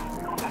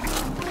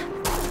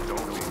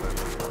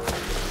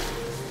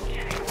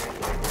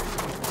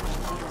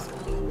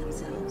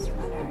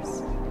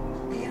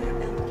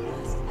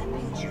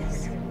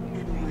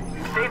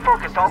 Stay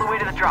focused all the way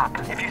to the drop.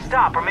 If you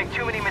stop or make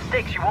too many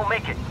mistakes, you won't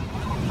make it.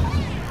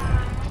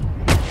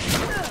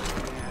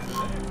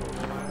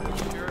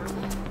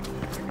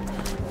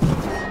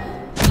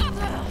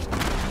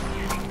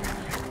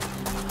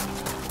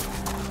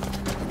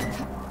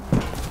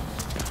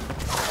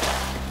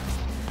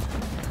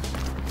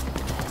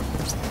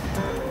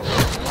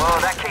 Oh,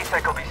 that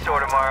KSEC will be sore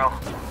tomorrow.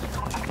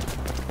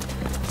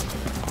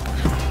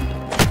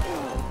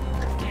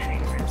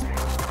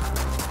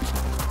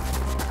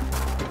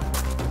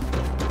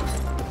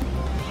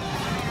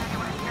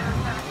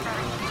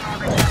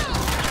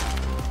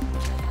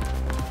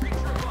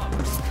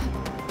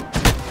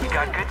 You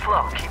got good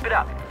flow. Keep it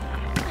up.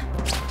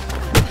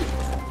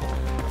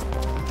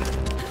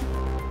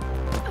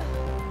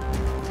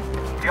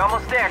 You're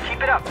almost there.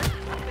 Keep it up.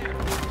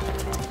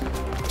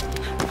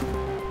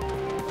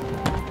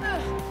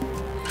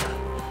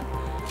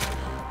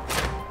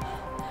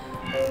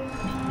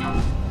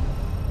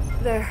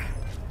 There.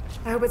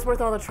 I hope it's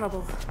worth all the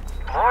trouble.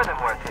 More than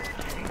worth it.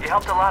 You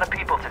helped a lot of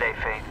people today,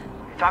 Faith.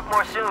 Talk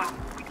more soon.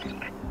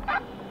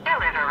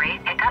 Delivery,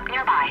 pickup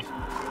nearby.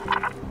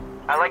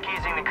 I like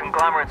using the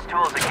conglomerate's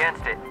tools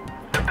against it.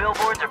 The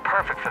billboards are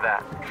perfect for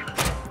that.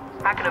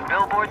 Hacking a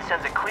billboard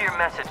sends a clear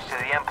message to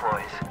the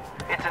employees.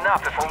 It's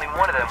enough if only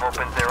one of them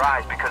opens their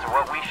eyes because of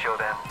what we show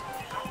them.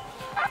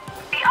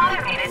 The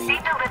automated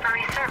seat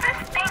delivery service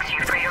thanks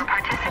you for your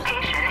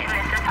participation in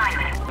this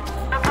assignment.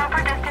 The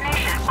proper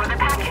destination for the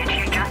package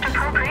you just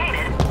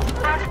appropriated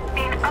has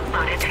been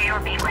uploaded to your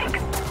B-Link.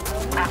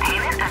 A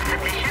payment of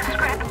sufficient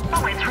script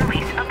awaits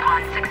release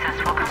upon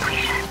successful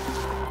completion.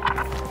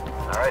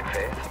 Alright,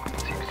 Faith.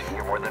 Seems to me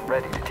you're more than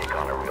ready to take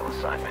on a real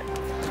assignment.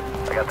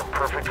 I got the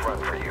perfect run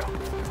for you.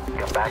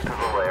 Come back to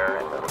the lair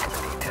and look at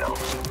the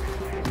details.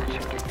 It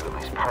should get you at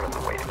least part of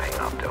the way to paying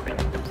off Dogan.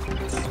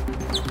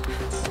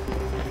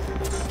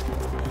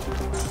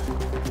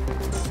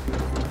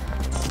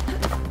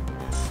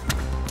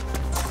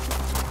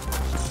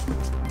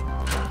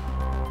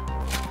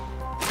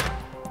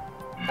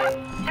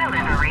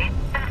 Delivery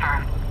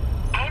confirmed.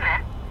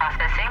 Payment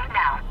processing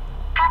now.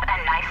 Have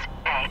a nice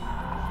day.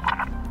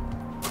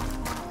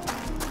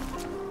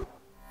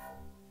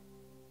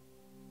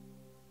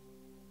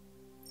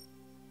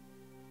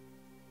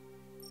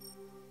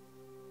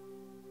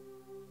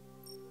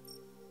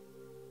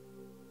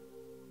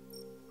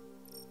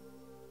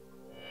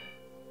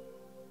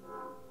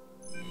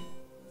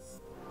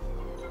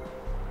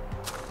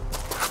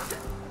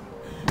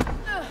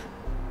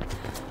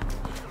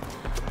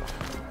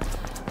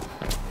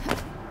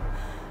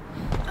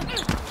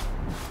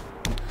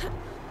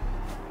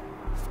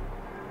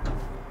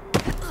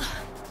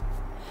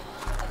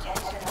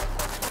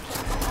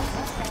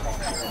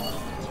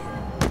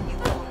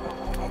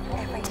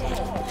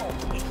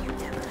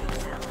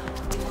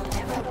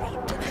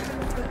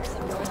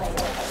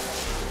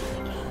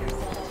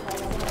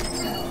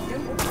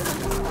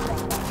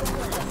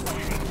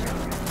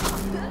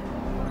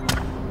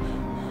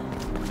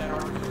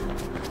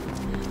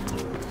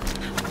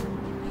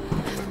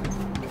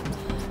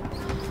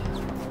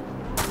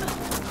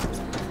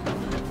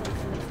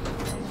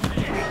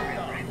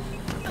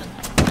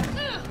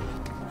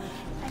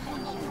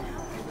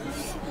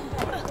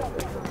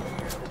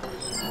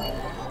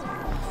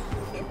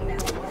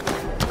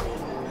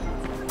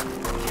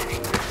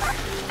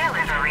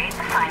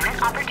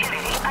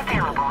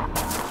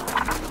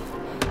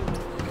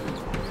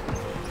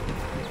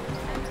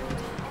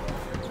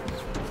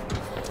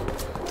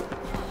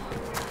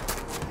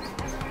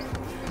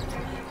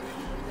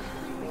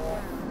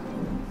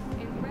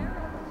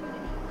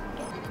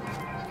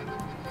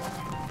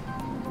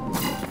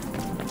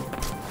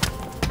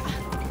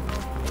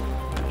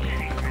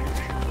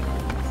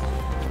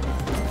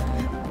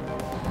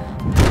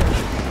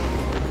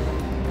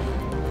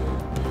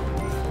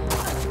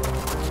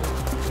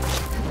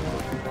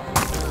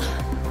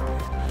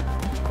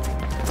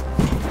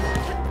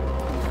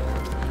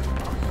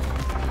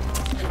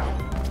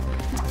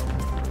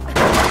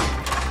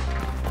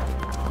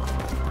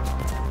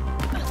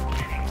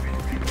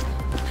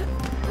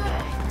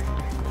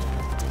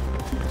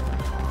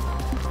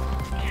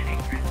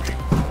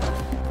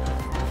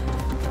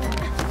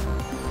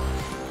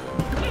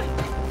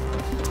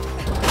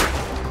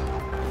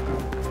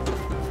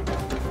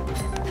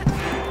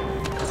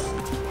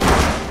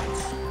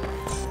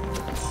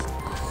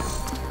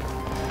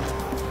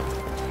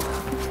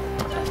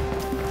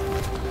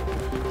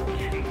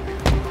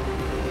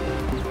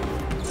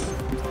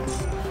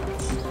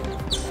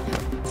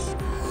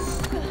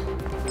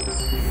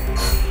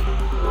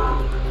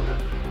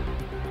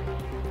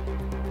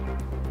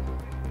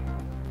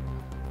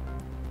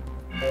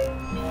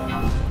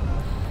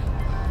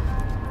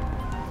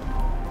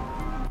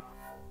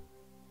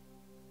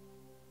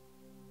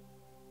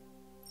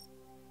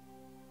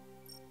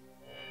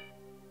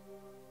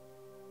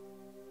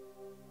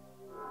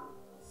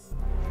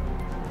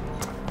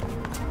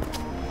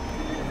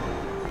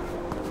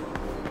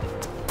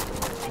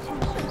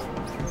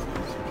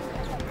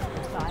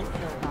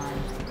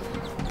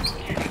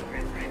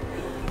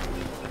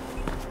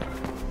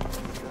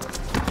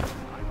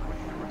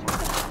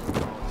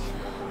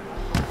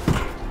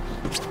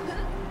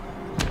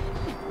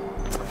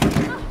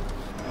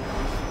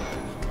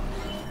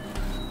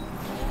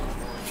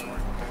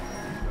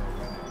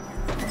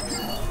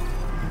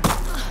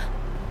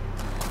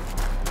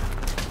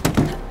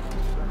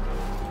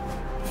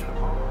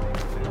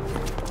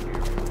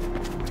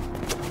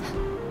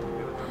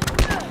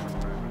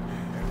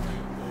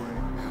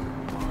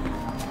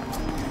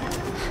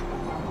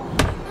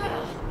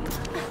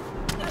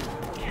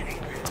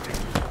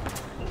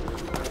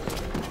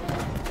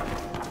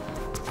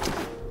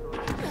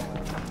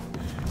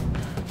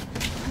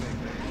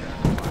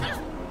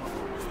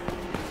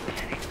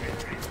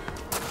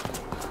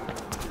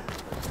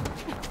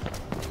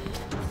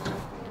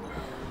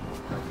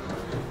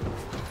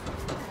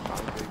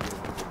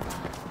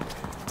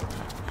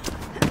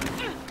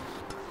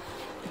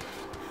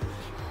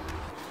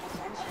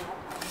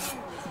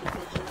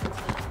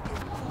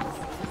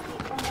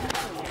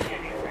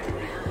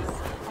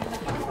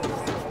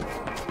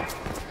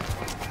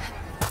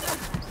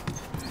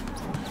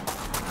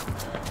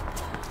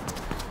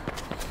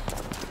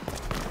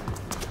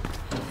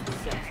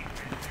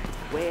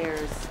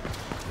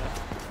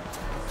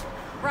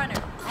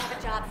 Runner, I have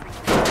a job for you.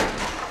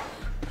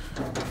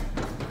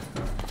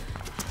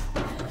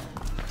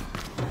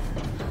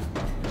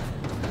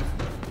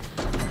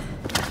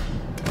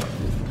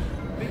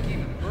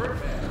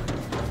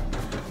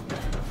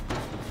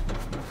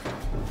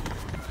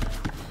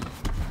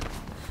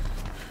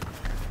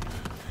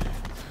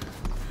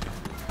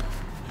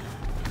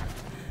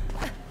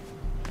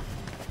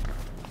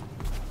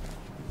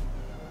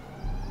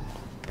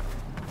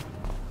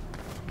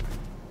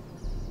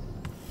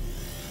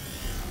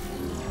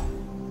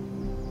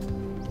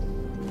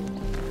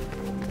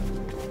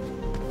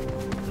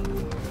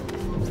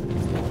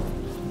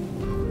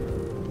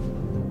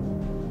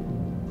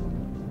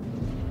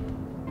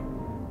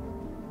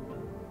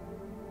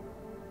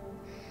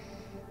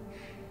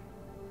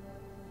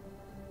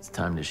 It's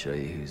time to show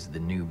you who's the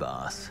new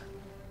boss.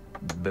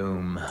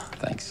 Boom.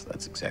 Thanks,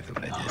 that's exactly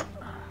what I did.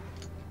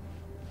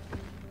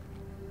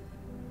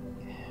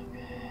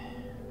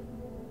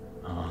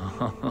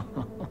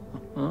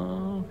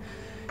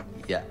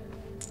 Yeah.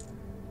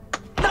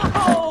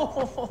 No!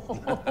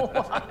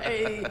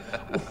 Why?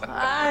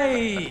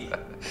 Why?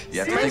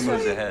 Yeah, everything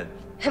moves ahead.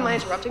 Am I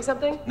interrupting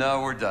something?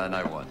 No, we're done.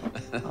 I won.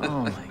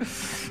 Oh my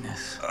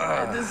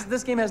goodness.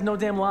 This game has no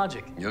damn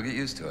logic. You'll get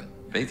used to it.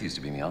 Faith used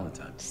to beat me all the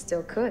time.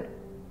 Still could.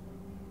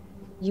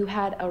 You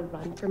had a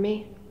run for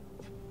me?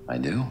 I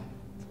do.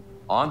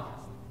 On.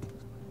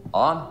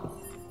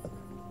 On.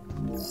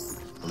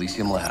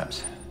 Elysium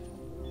Labs.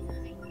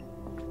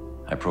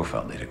 High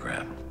profile data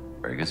grab.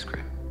 Very good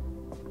script.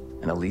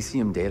 An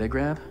Elysium data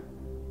grab?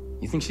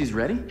 You think she's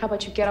ready? How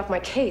about you get off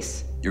my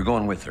case? You're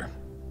going with her.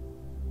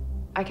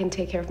 I can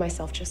take care of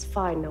myself just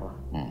fine, Noah.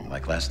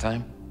 Like last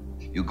time?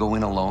 You go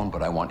in alone,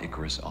 but I want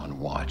Icarus on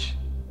watch.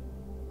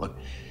 Look,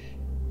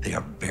 they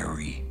are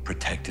very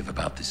protective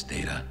about this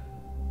data.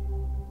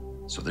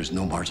 So there's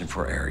no margin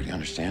for error, you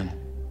understand?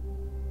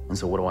 And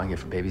so what do I get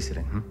for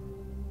babysitting,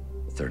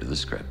 A third of the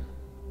script.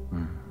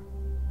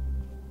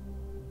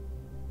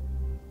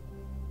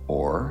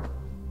 Or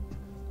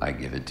I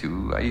give it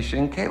to Aisha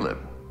and Caleb.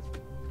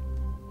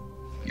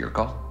 Your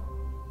call.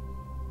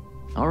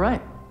 All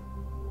right.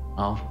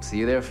 I'll see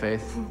you there,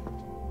 Faith.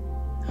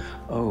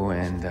 Oh,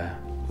 and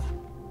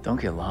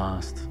don't get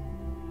lost.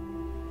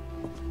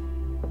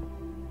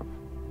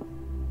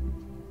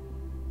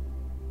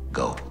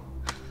 Go.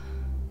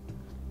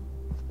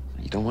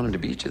 You don't want him to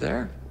beat you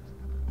there?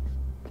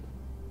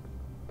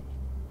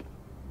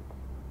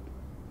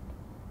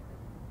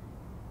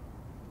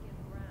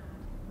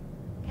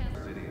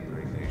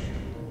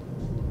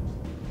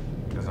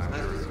 As I'm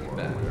sure you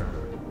are aware,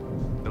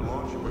 the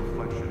launch of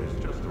Reflection is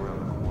just around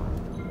the corner,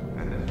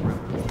 and this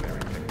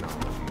revolutionary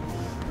technology.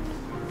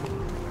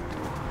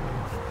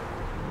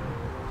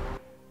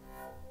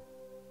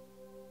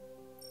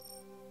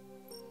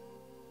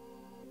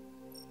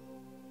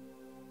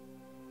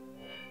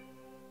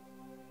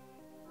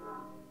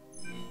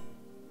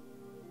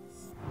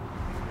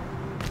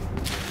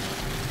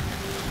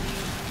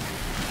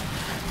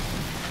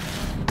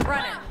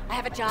 Runner, I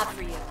have a job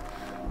for you.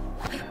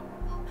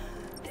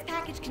 This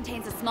package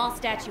contains a small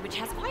statue which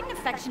has quite an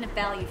affectionate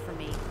value for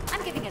me.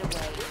 I'm giving it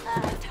away.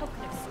 A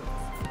token of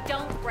sorts.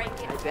 Don't break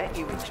it. I bet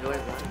you enjoy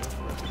running.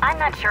 I'm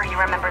not sure he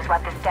remembers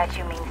what this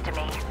statue means to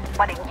me,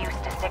 what it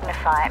used to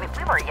signify. I mean,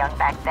 we were young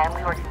back then.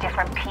 We were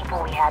different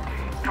people. We had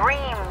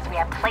dreams. We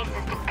had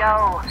places to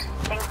go,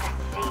 things to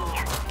see.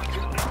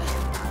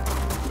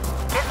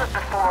 This was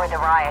before the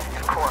riots,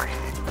 of course.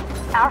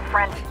 Our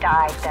friends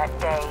died that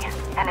day,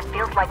 and it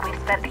feels like we've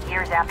spent the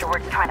years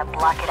afterwards trying to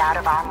block it out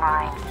of our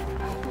minds.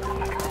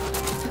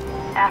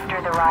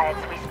 After the riots,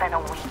 we spent a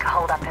week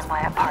holed up in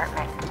my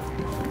apartment.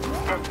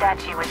 The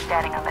statue was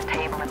standing on the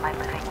table in my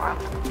living room.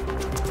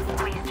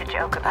 We used to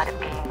joke about it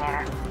being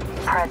there,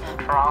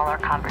 present for all our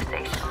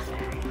conversations,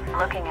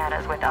 looking at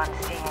us with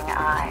unseeing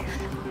eyes,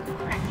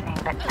 listening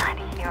but not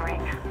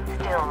hearing,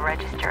 still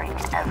registering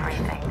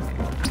everything.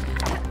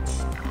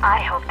 I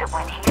hope that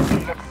when he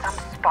sees it, some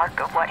spark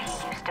of what he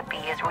used to be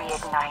is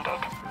reignited.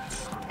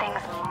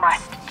 Things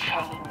must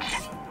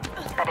change.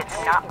 But it's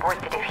not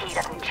worth it if he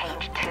doesn't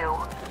change too.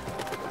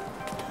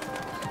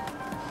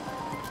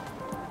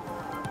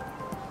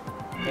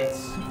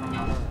 It's from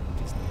her.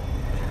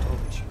 I told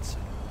me she'd say.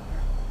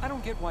 I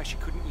don't get why she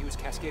couldn't use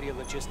Cascadia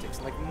logistics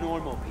like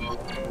normal people.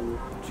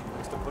 She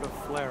likes to put a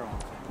flare on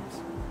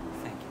things.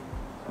 Thank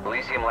you.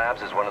 Elysium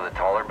Labs is one of the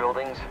taller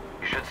buildings.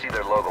 You should see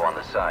their logo on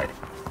the side.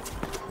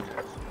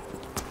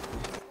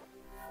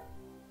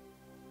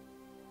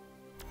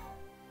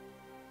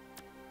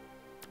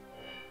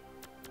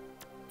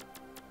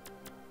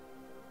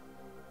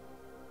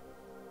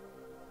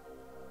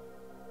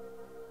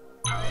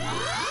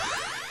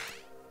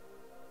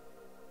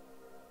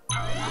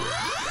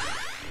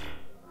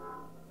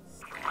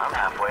 I'm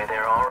halfway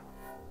there already.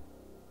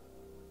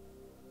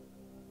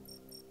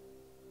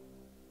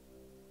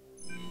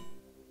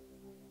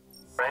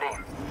 Ready?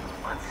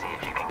 Let's see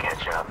if you can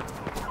catch up.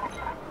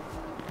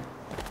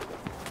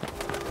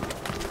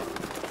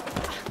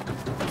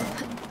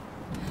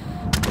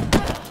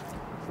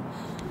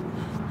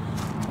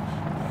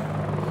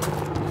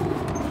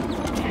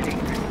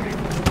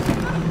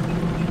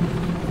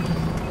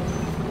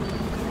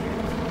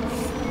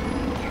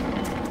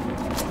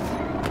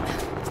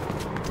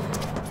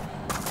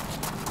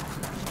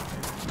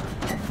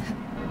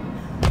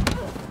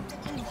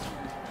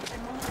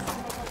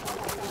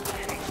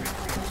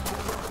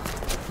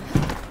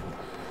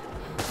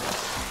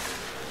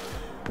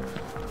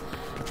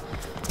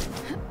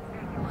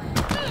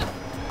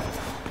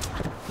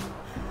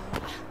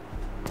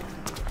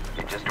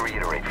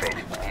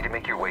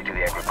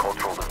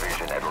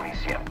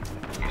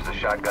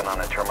 shotgun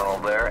on a terminal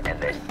there, and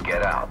then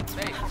get out.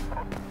 Hey,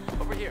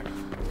 over here.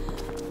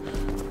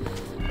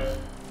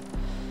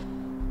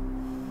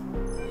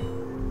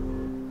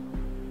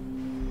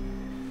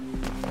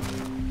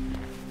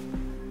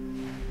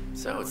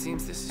 So it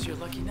seems this is your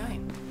lucky night.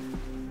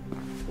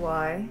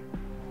 Why?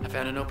 I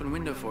found an open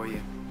window for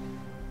you.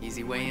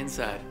 Easy way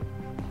inside.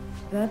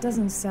 That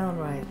doesn't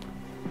sound right.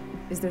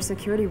 Is their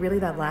security really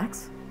that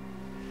lax?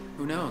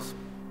 Who knows?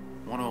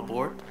 Want to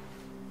abort?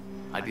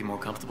 I'd be more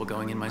comfortable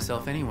going in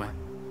myself anyway.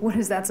 What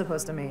is that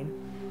supposed to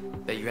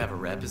mean? That you have a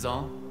rep is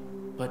all.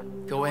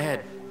 But go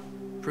ahead.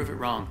 Prove it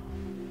wrong.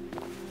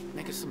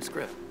 Make us some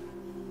script.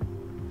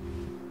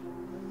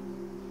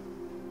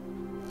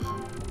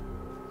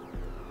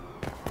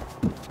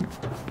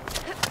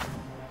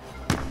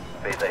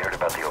 Faith, I heard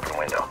about the open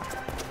window.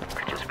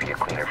 Could just be a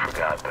cleaner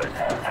forgot, but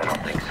I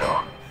don't think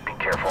so. Be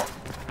careful.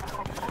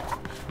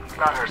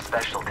 Not her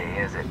specialty,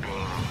 is it,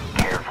 being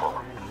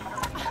careful?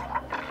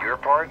 Do your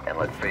part and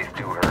let Faith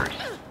do hers.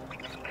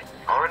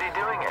 Already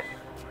doing it.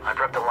 I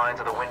prepped the lines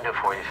of the window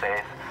for you,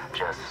 Faith.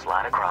 Just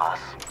slide across.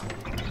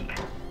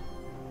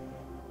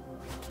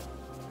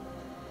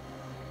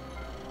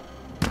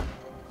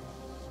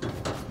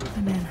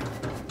 I'm in.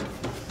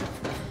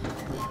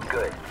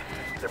 Good.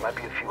 There might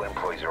be a few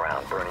employees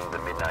around burning the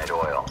midnight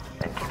oil.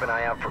 And keep an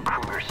eye out for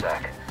Kruger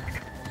Sec.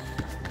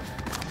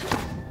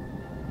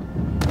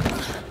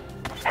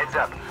 Heads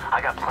up.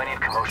 I got plenty of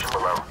commotion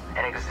below.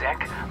 An exec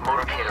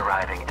motorcade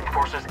arriving.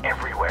 Enforcers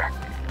everywhere.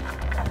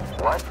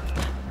 What?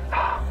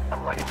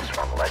 I'm liking this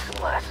one less and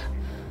less.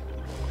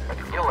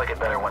 You'll like it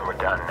better when we're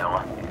done,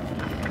 Noah.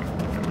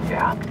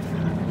 Yeah.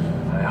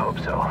 I hope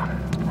so.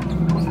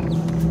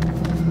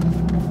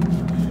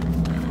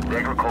 The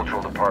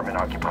agricultural department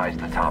occupies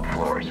the top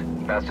floors.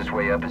 Fastest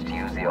way up is to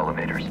use the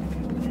elevators.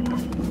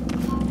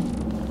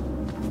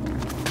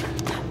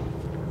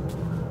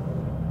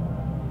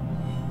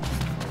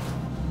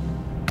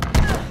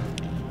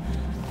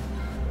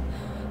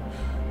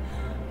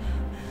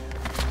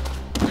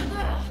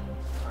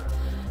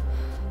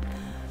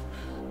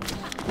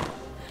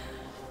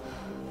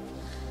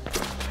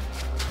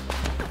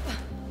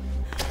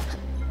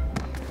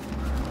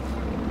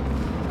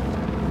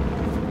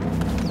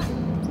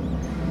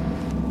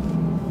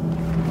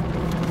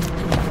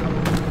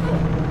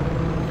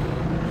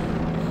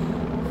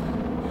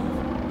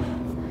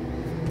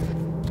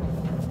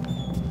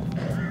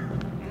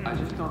 I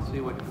just don't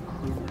see what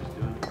Kruger's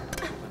doing.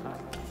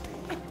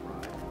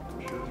 I'm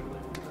sure it's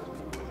related to those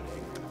people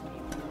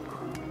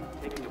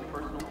with taking a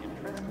personal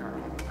interest in our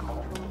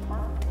agricultural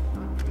department,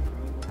 not taking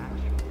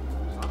action.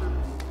 There's other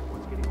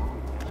what's getting on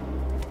with the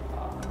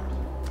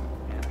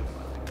and the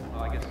funding.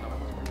 Well, I guess some of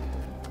it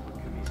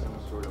could be some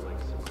sort of like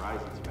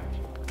surprise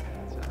inspection.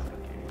 That sounds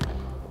like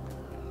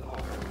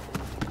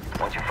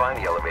Once you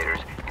find the elevators,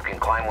 you can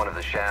climb one of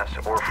the shafts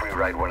or free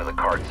ride one of the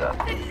carts up.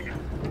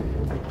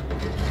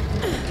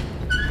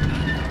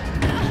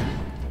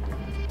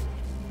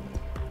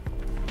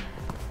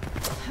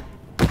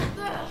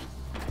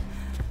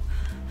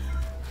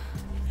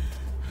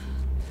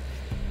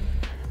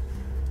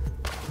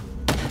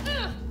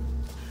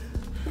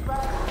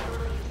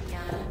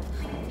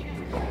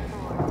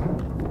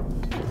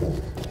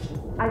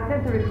 I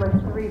sent the request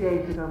 3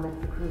 days ago,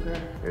 Mr. Kruger.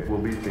 It will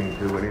be seen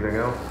to. Anything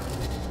else?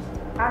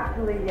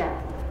 Actually, yes.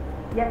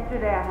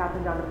 Yesterday I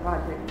happened on a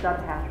project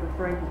subhash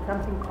referring to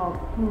something called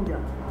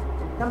Kingdom.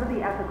 And some of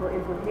the ethical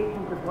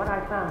implications of what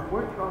I found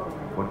were troubling.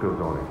 What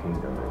goes on in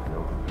Kingdom is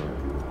no concern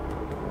of yours.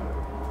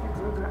 Mr.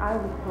 Kruger, I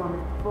was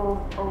promised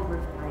full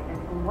oversight, and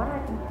from what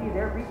I can see,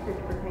 their research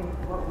pertains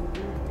to what we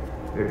do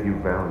here. If you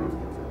value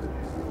your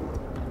position, you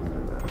must consider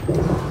that.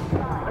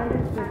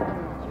 Understood,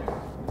 sir.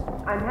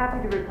 I'm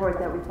happy to report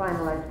that we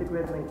finalized the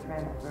grid link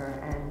transfer,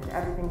 and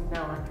everything's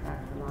now on track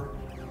for launch.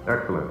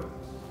 Excellent.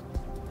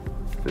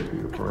 Stick to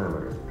your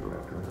parameters,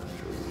 Director, and I'm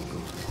sure you will go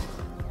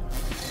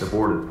far. The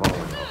board is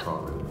following our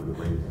progress with the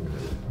raising of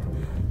this.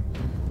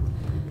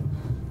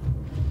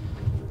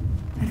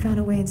 I found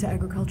a way into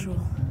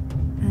agricultural,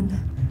 and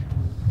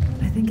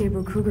I think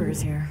Gabriel Kruger is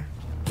here.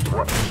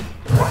 What?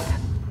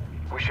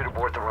 We should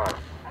abort the run.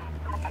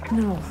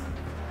 No,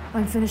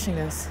 I'm finishing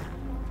this.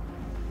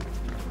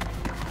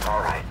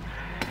 All right.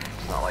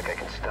 It's not like I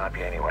can stop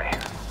you anyway.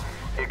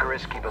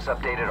 Icarus, keep us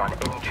updated on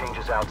any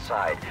changes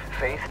outside.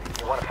 Faith,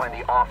 you want to find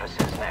the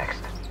offices next.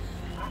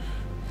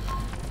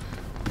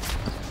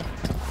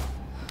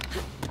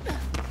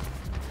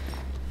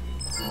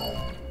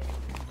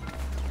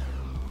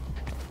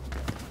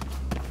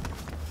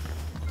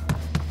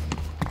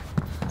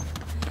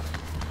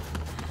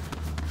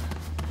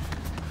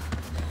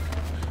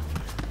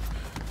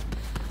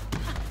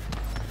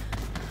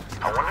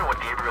 I wonder what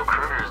Gabriel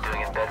Kruger is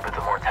doing in bed with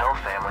the Mortel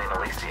family in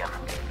Elysium.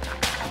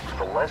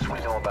 The less we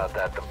know about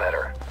that, the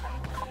better.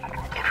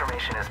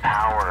 Information is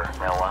power,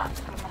 Noah.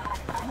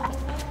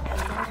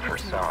 For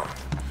some.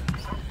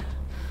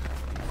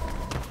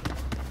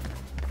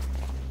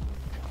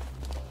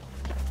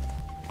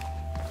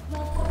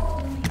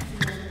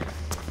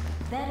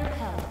 Better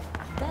health,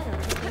 better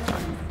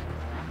conditions.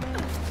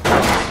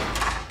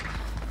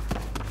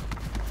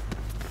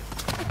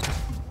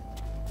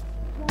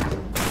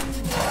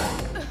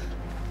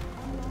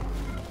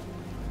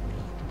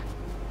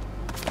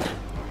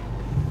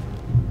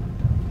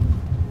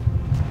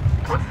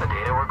 What's the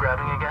data we're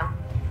grabbing again?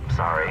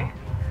 Sorry.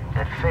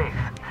 That Faith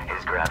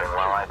is grabbing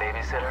while I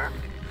babysit her.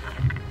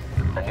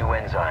 A new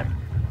enzyme.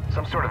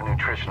 Some sort of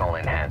nutritional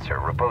enhancer.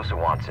 Raposa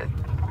wants it.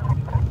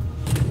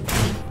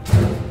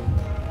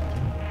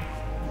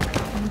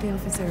 In the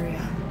office area.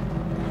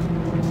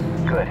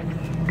 Good.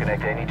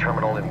 Connect any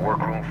terminal in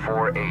workroom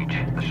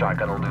 4H. The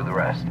shotgun will do the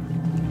rest.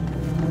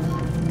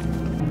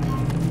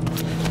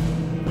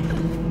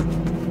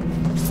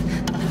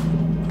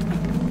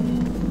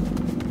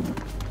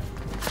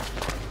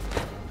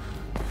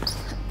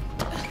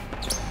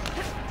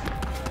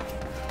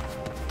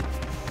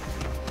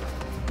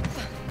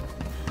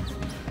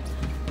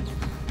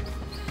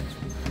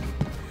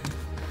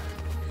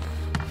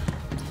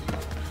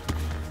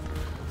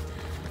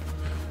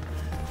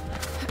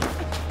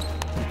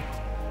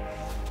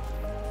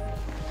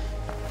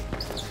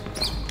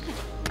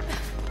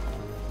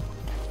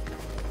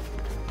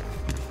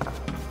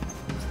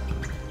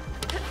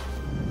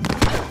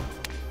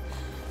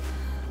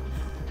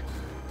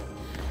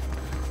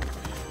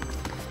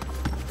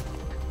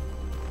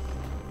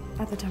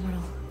 At the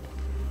terminal.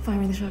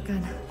 Firing the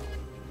shotgun.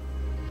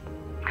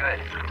 Good.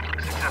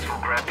 Successful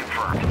grab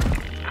confirmed.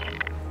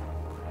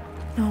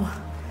 No.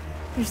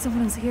 There's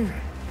someone else here.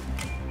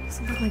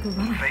 Doesn't look like a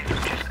runner. Faith,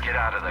 just get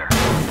out of there.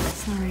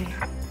 Sorry.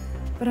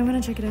 But I'm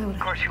gonna check it out. Of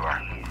course you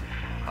are.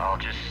 I'll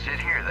just sit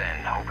here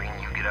then, hoping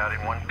you get out in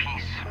one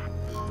piece.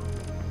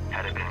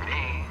 Had it been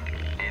me,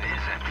 it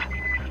isn't.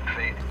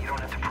 Faith, you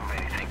don't have to prove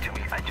anything to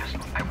me.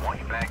 I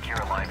want you back here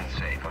alive and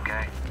safe,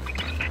 okay?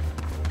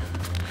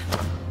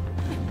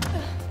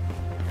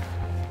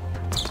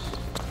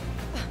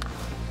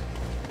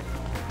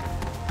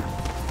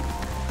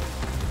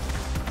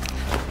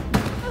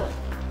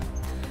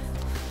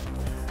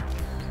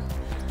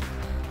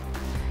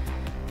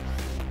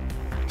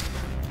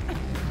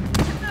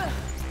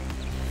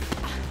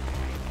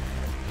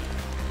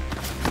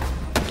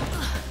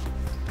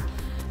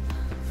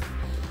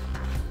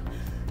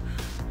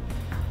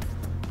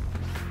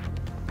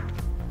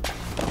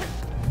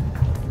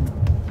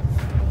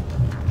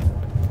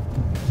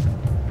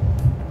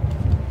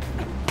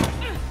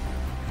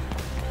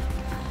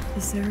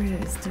 This area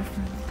is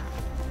different.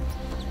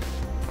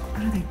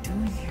 What are they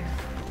doing here?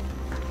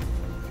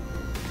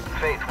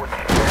 Faith, what's the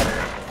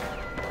matter?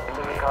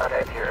 Losing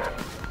contact here.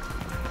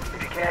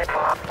 If you can't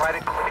pop, try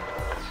to click.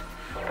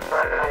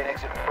 Try to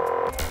exit.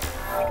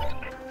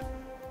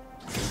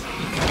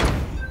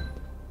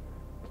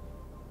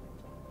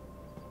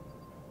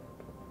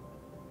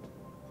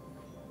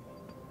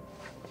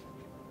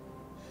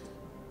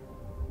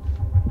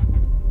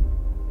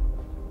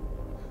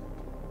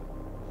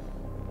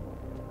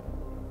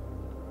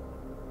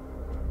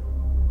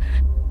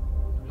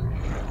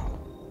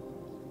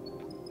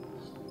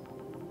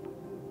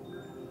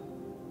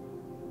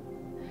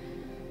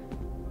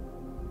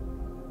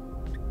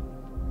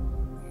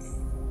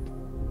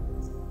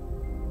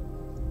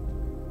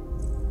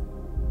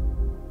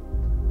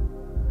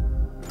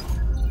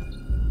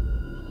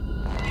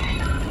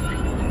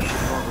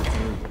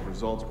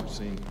 Results we're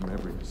seeing from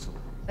every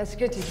facility. That's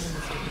good to hear,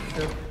 Mr.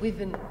 Cooper. We've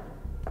been...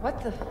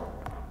 What the...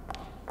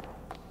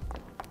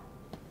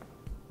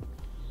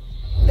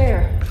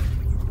 There.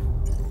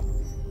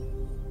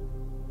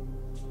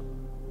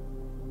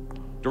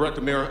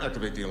 Director Mira,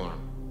 activate the alarm.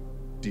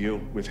 Deal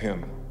with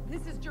him.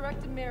 This is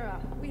Director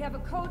Mira. We have a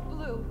code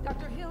blue.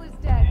 Dr. Hill is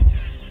dead.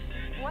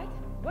 What?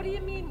 What do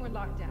you mean we're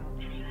locked down?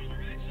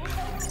 We're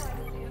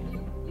overriding, damn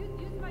you.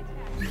 Use my tag.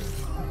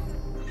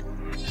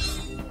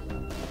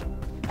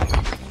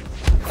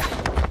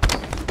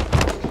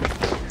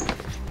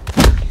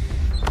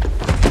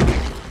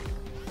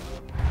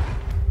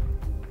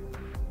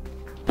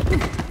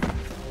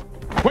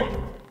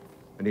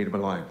 I need him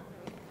alive.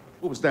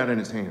 What was that in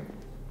his hand?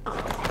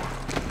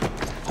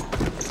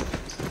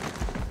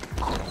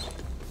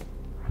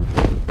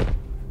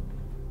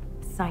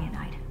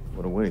 Cyanide.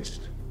 What a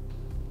waste.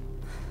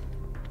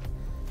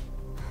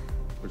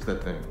 Where's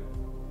that thing?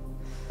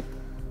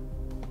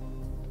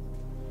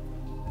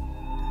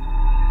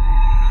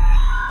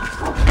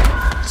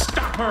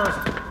 Stop her!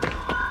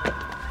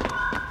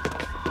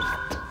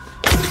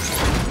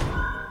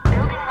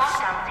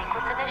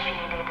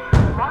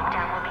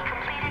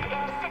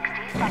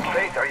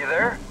 Faith, are you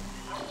there?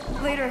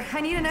 Later. I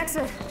need an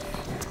exit.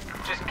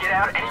 Just get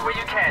out any way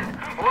you can.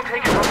 We'll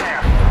take it from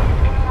there.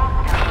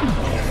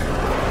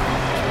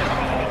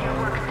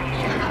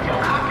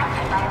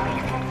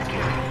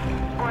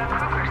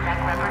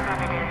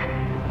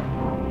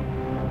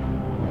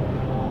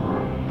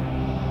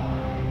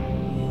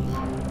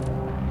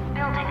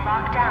 Building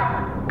locked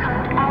down.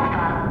 Code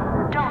Alpha.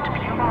 Don't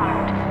be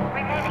alarmed.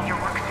 Remain at your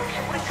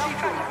workstation until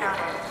further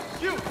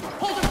notice. You!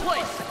 Hold in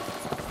place!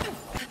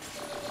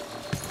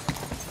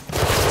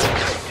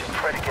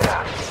 Try to get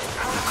out.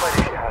 Try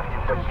to get out.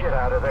 Just get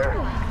out of there.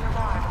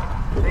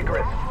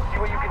 Icarus, see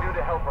what you can do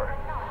to help her.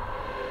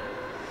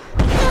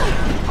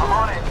 I'm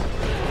on it.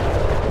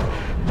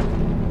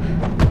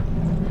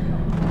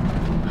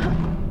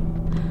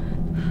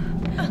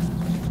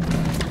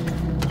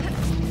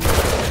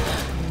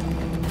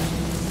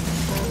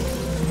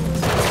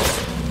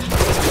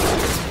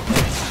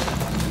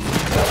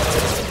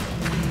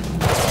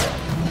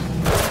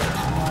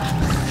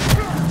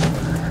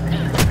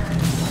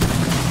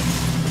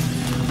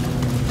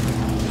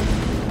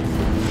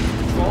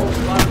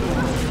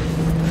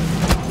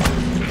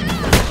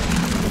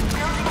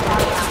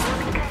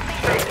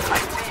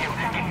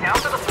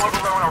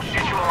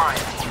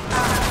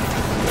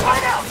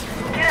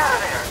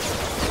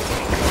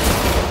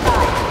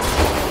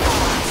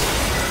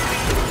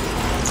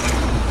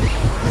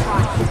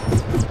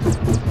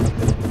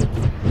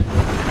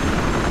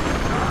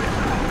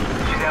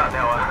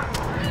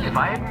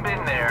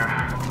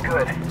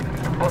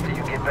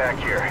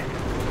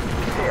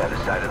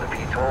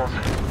 tolls?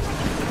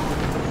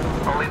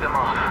 I'll leave them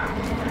off.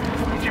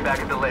 Meet you back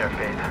at the lair,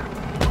 Faith.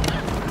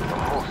 The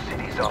whole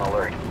city's on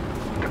alert.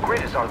 The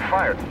grid is on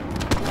fire.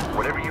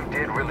 Whatever you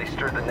did really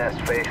stirred the nest,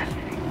 Faith.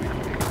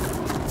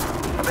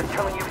 I've been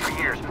telling you for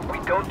years, we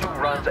don't do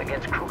runs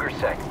against Kruger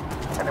Sec.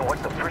 And then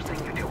what's the first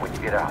thing you do when you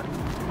get out?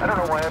 I don't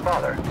know why I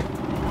bother.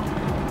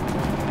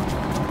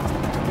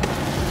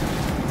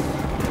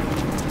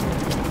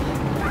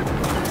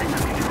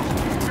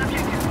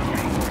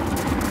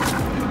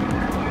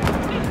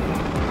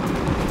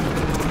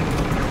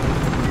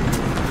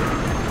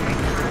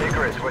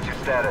 What's your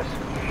status?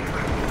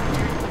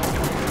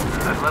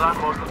 I've let off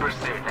most of the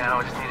pursuit. Now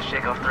I just need to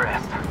shake off the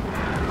rest.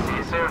 See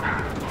you soon.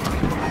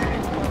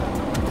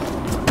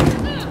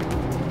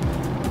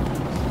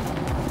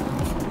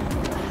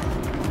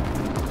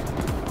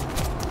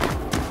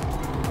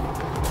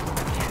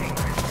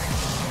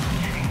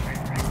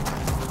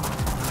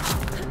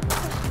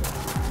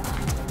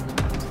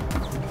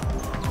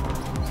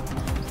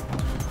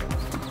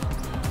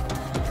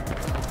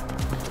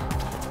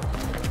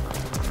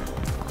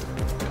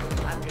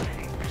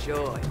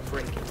 Joy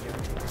breaking your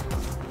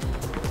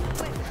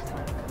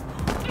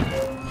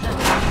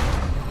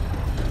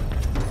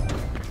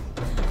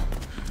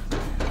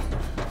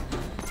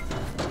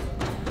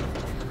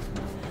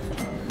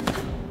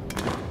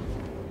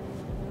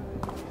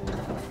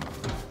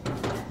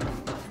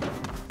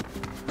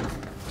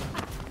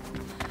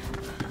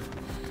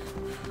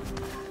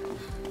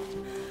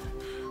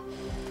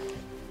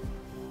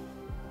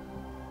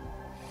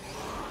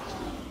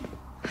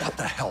What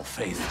the hell,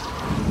 Faith?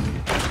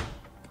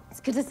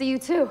 Good to see you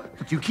too.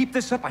 If you keep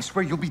this up, I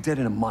swear you'll be dead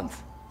in a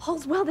month.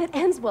 All's well that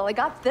ends well. I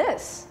got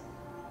this.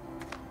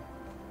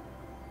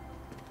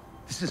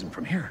 This isn't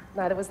from here.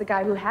 Neither was the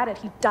guy who had it.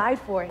 He died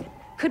for it.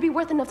 Could be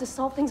worth enough to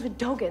solve things with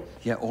Dogen.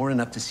 Yeah, or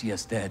enough to see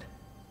us dead.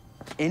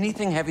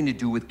 Anything having to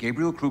do with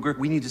Gabriel Kruger,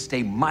 we need to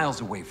stay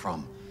miles away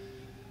from.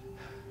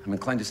 I'm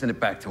inclined to send it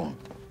back to him.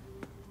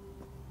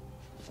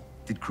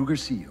 Did Kruger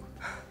see you?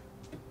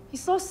 He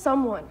saw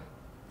someone.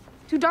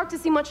 Too dark to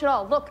see much at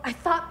all. Look, I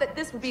thought that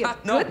this would be a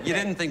No, good you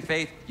thing. didn't think,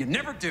 Faith. You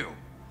never do.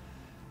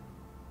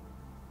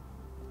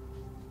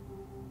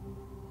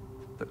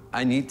 But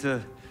I need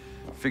to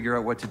figure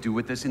out what to do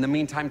with this. In the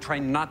meantime, try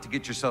not to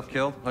get yourself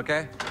killed,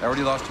 okay? I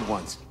already lost you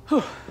once.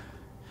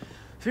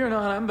 Fear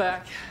not, I'm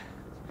back.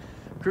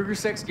 Kruger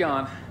Sec's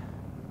gone.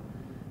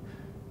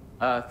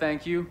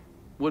 Thank you.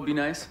 Would be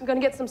nice. I'm gonna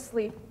get some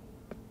sleep.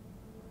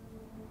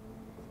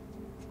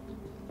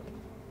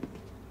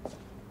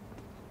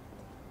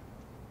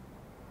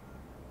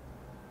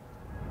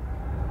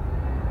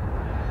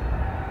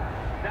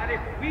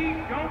 If we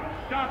don't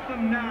stop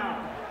them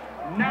now,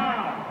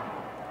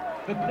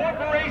 the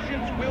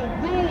corporations will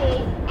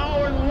rule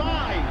our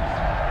lives.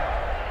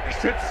 I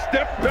said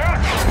step back!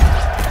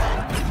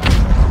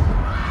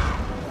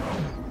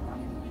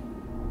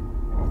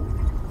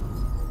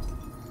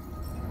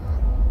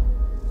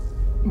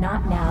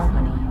 Not now,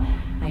 honey.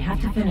 I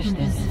have to finish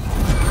this.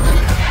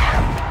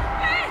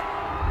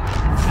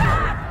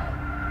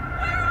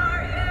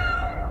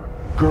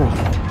 Girl,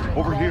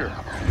 over here.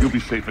 You'll be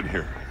safe in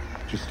here.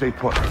 Just stay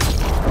put.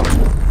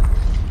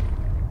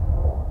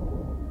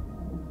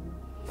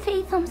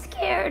 Faith, I'm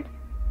scared.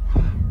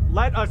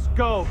 Let us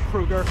go,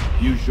 Kruger.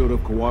 You should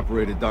have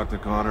cooperated, Dr.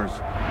 Connors.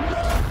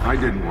 I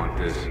didn't want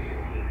this.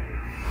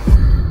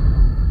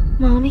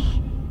 Mommy,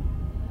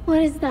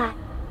 what is that?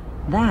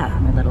 That,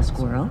 my little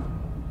squirrel,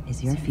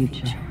 is your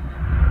future.